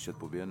information, mycket kött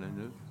på benen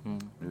nu.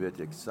 Nu vet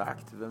jag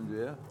exakt vem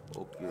du är.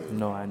 Och,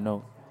 I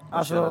know.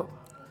 Alltså,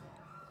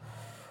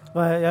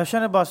 jag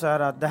känner bara så här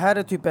att det här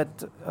är typ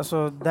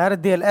det här är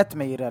del 1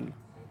 med Jireel.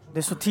 Det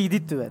är så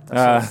tidigt, du vet.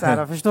 Alltså, så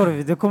här, förstår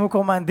du? Det kommer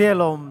komma en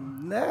del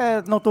om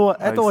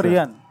ett år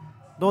igen.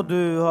 Då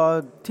du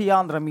har 10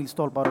 andra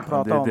milstolpar att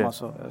prata om.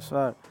 Alltså, jag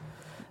svär.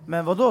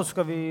 Men vadå,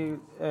 ska vi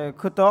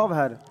kutta av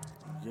här?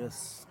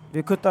 Yes.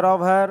 Vi kuttar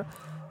av här.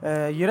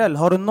 Jireel,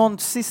 har du någon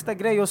sista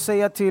grej att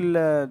säga till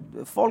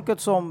folket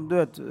som du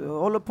vet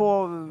håller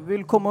på,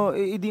 vill komma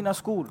i dina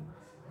skor?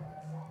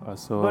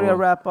 Alltså, börja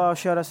rappa,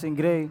 köra sin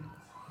grej.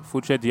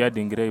 Fortsätt göra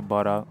din grej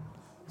bara.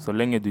 Så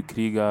länge du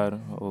krigar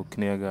och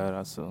knegar,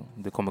 alltså,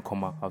 det kommer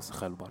komma av sig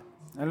själv bara.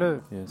 Eller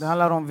hur? Yes. Det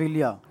handlar om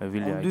vilja. Om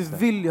du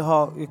vill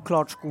ha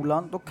klart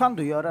skolan, då kan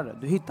du göra det.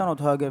 Du hittar något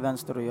höger,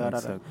 vänster och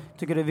göra det.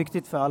 Tycker det är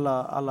viktigt för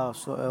alla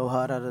att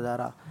höra det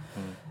där.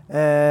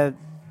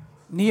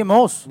 Ni är med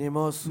oss. Ni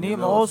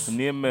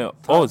är med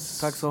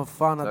oss. Tack så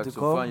fan att du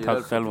kom.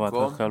 Tack själva.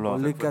 Och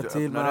lycka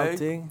till med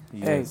allting.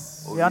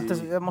 Yes.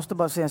 Jag måste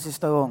bara säga en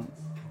sista gång.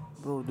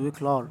 Bro, du är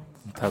klar.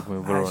 Tack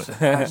min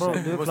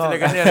bror. Du måste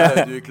lägga ner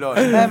det, du är klar.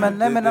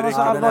 Nej men det var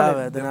så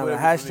allvarligt. Den här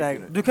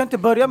hashtag. Du kan inte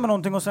börja med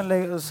någonting och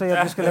sen säga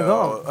att vi ska lägga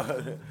av.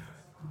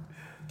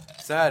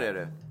 Så här är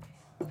det.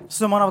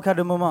 Summan av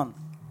kardemumman.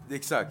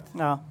 Exakt.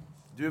 Ja.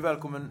 Du är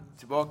välkommen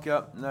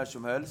tillbaka när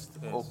som helst.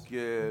 Yes. Och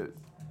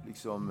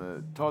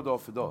ta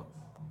dag för dag.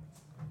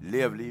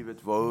 Lev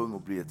livet, var ung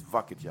och bli ett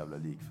vackert jävla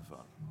lik för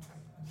fan.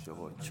 Kör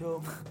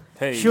hårt.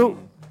 Hej.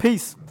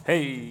 Peace.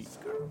 Hej.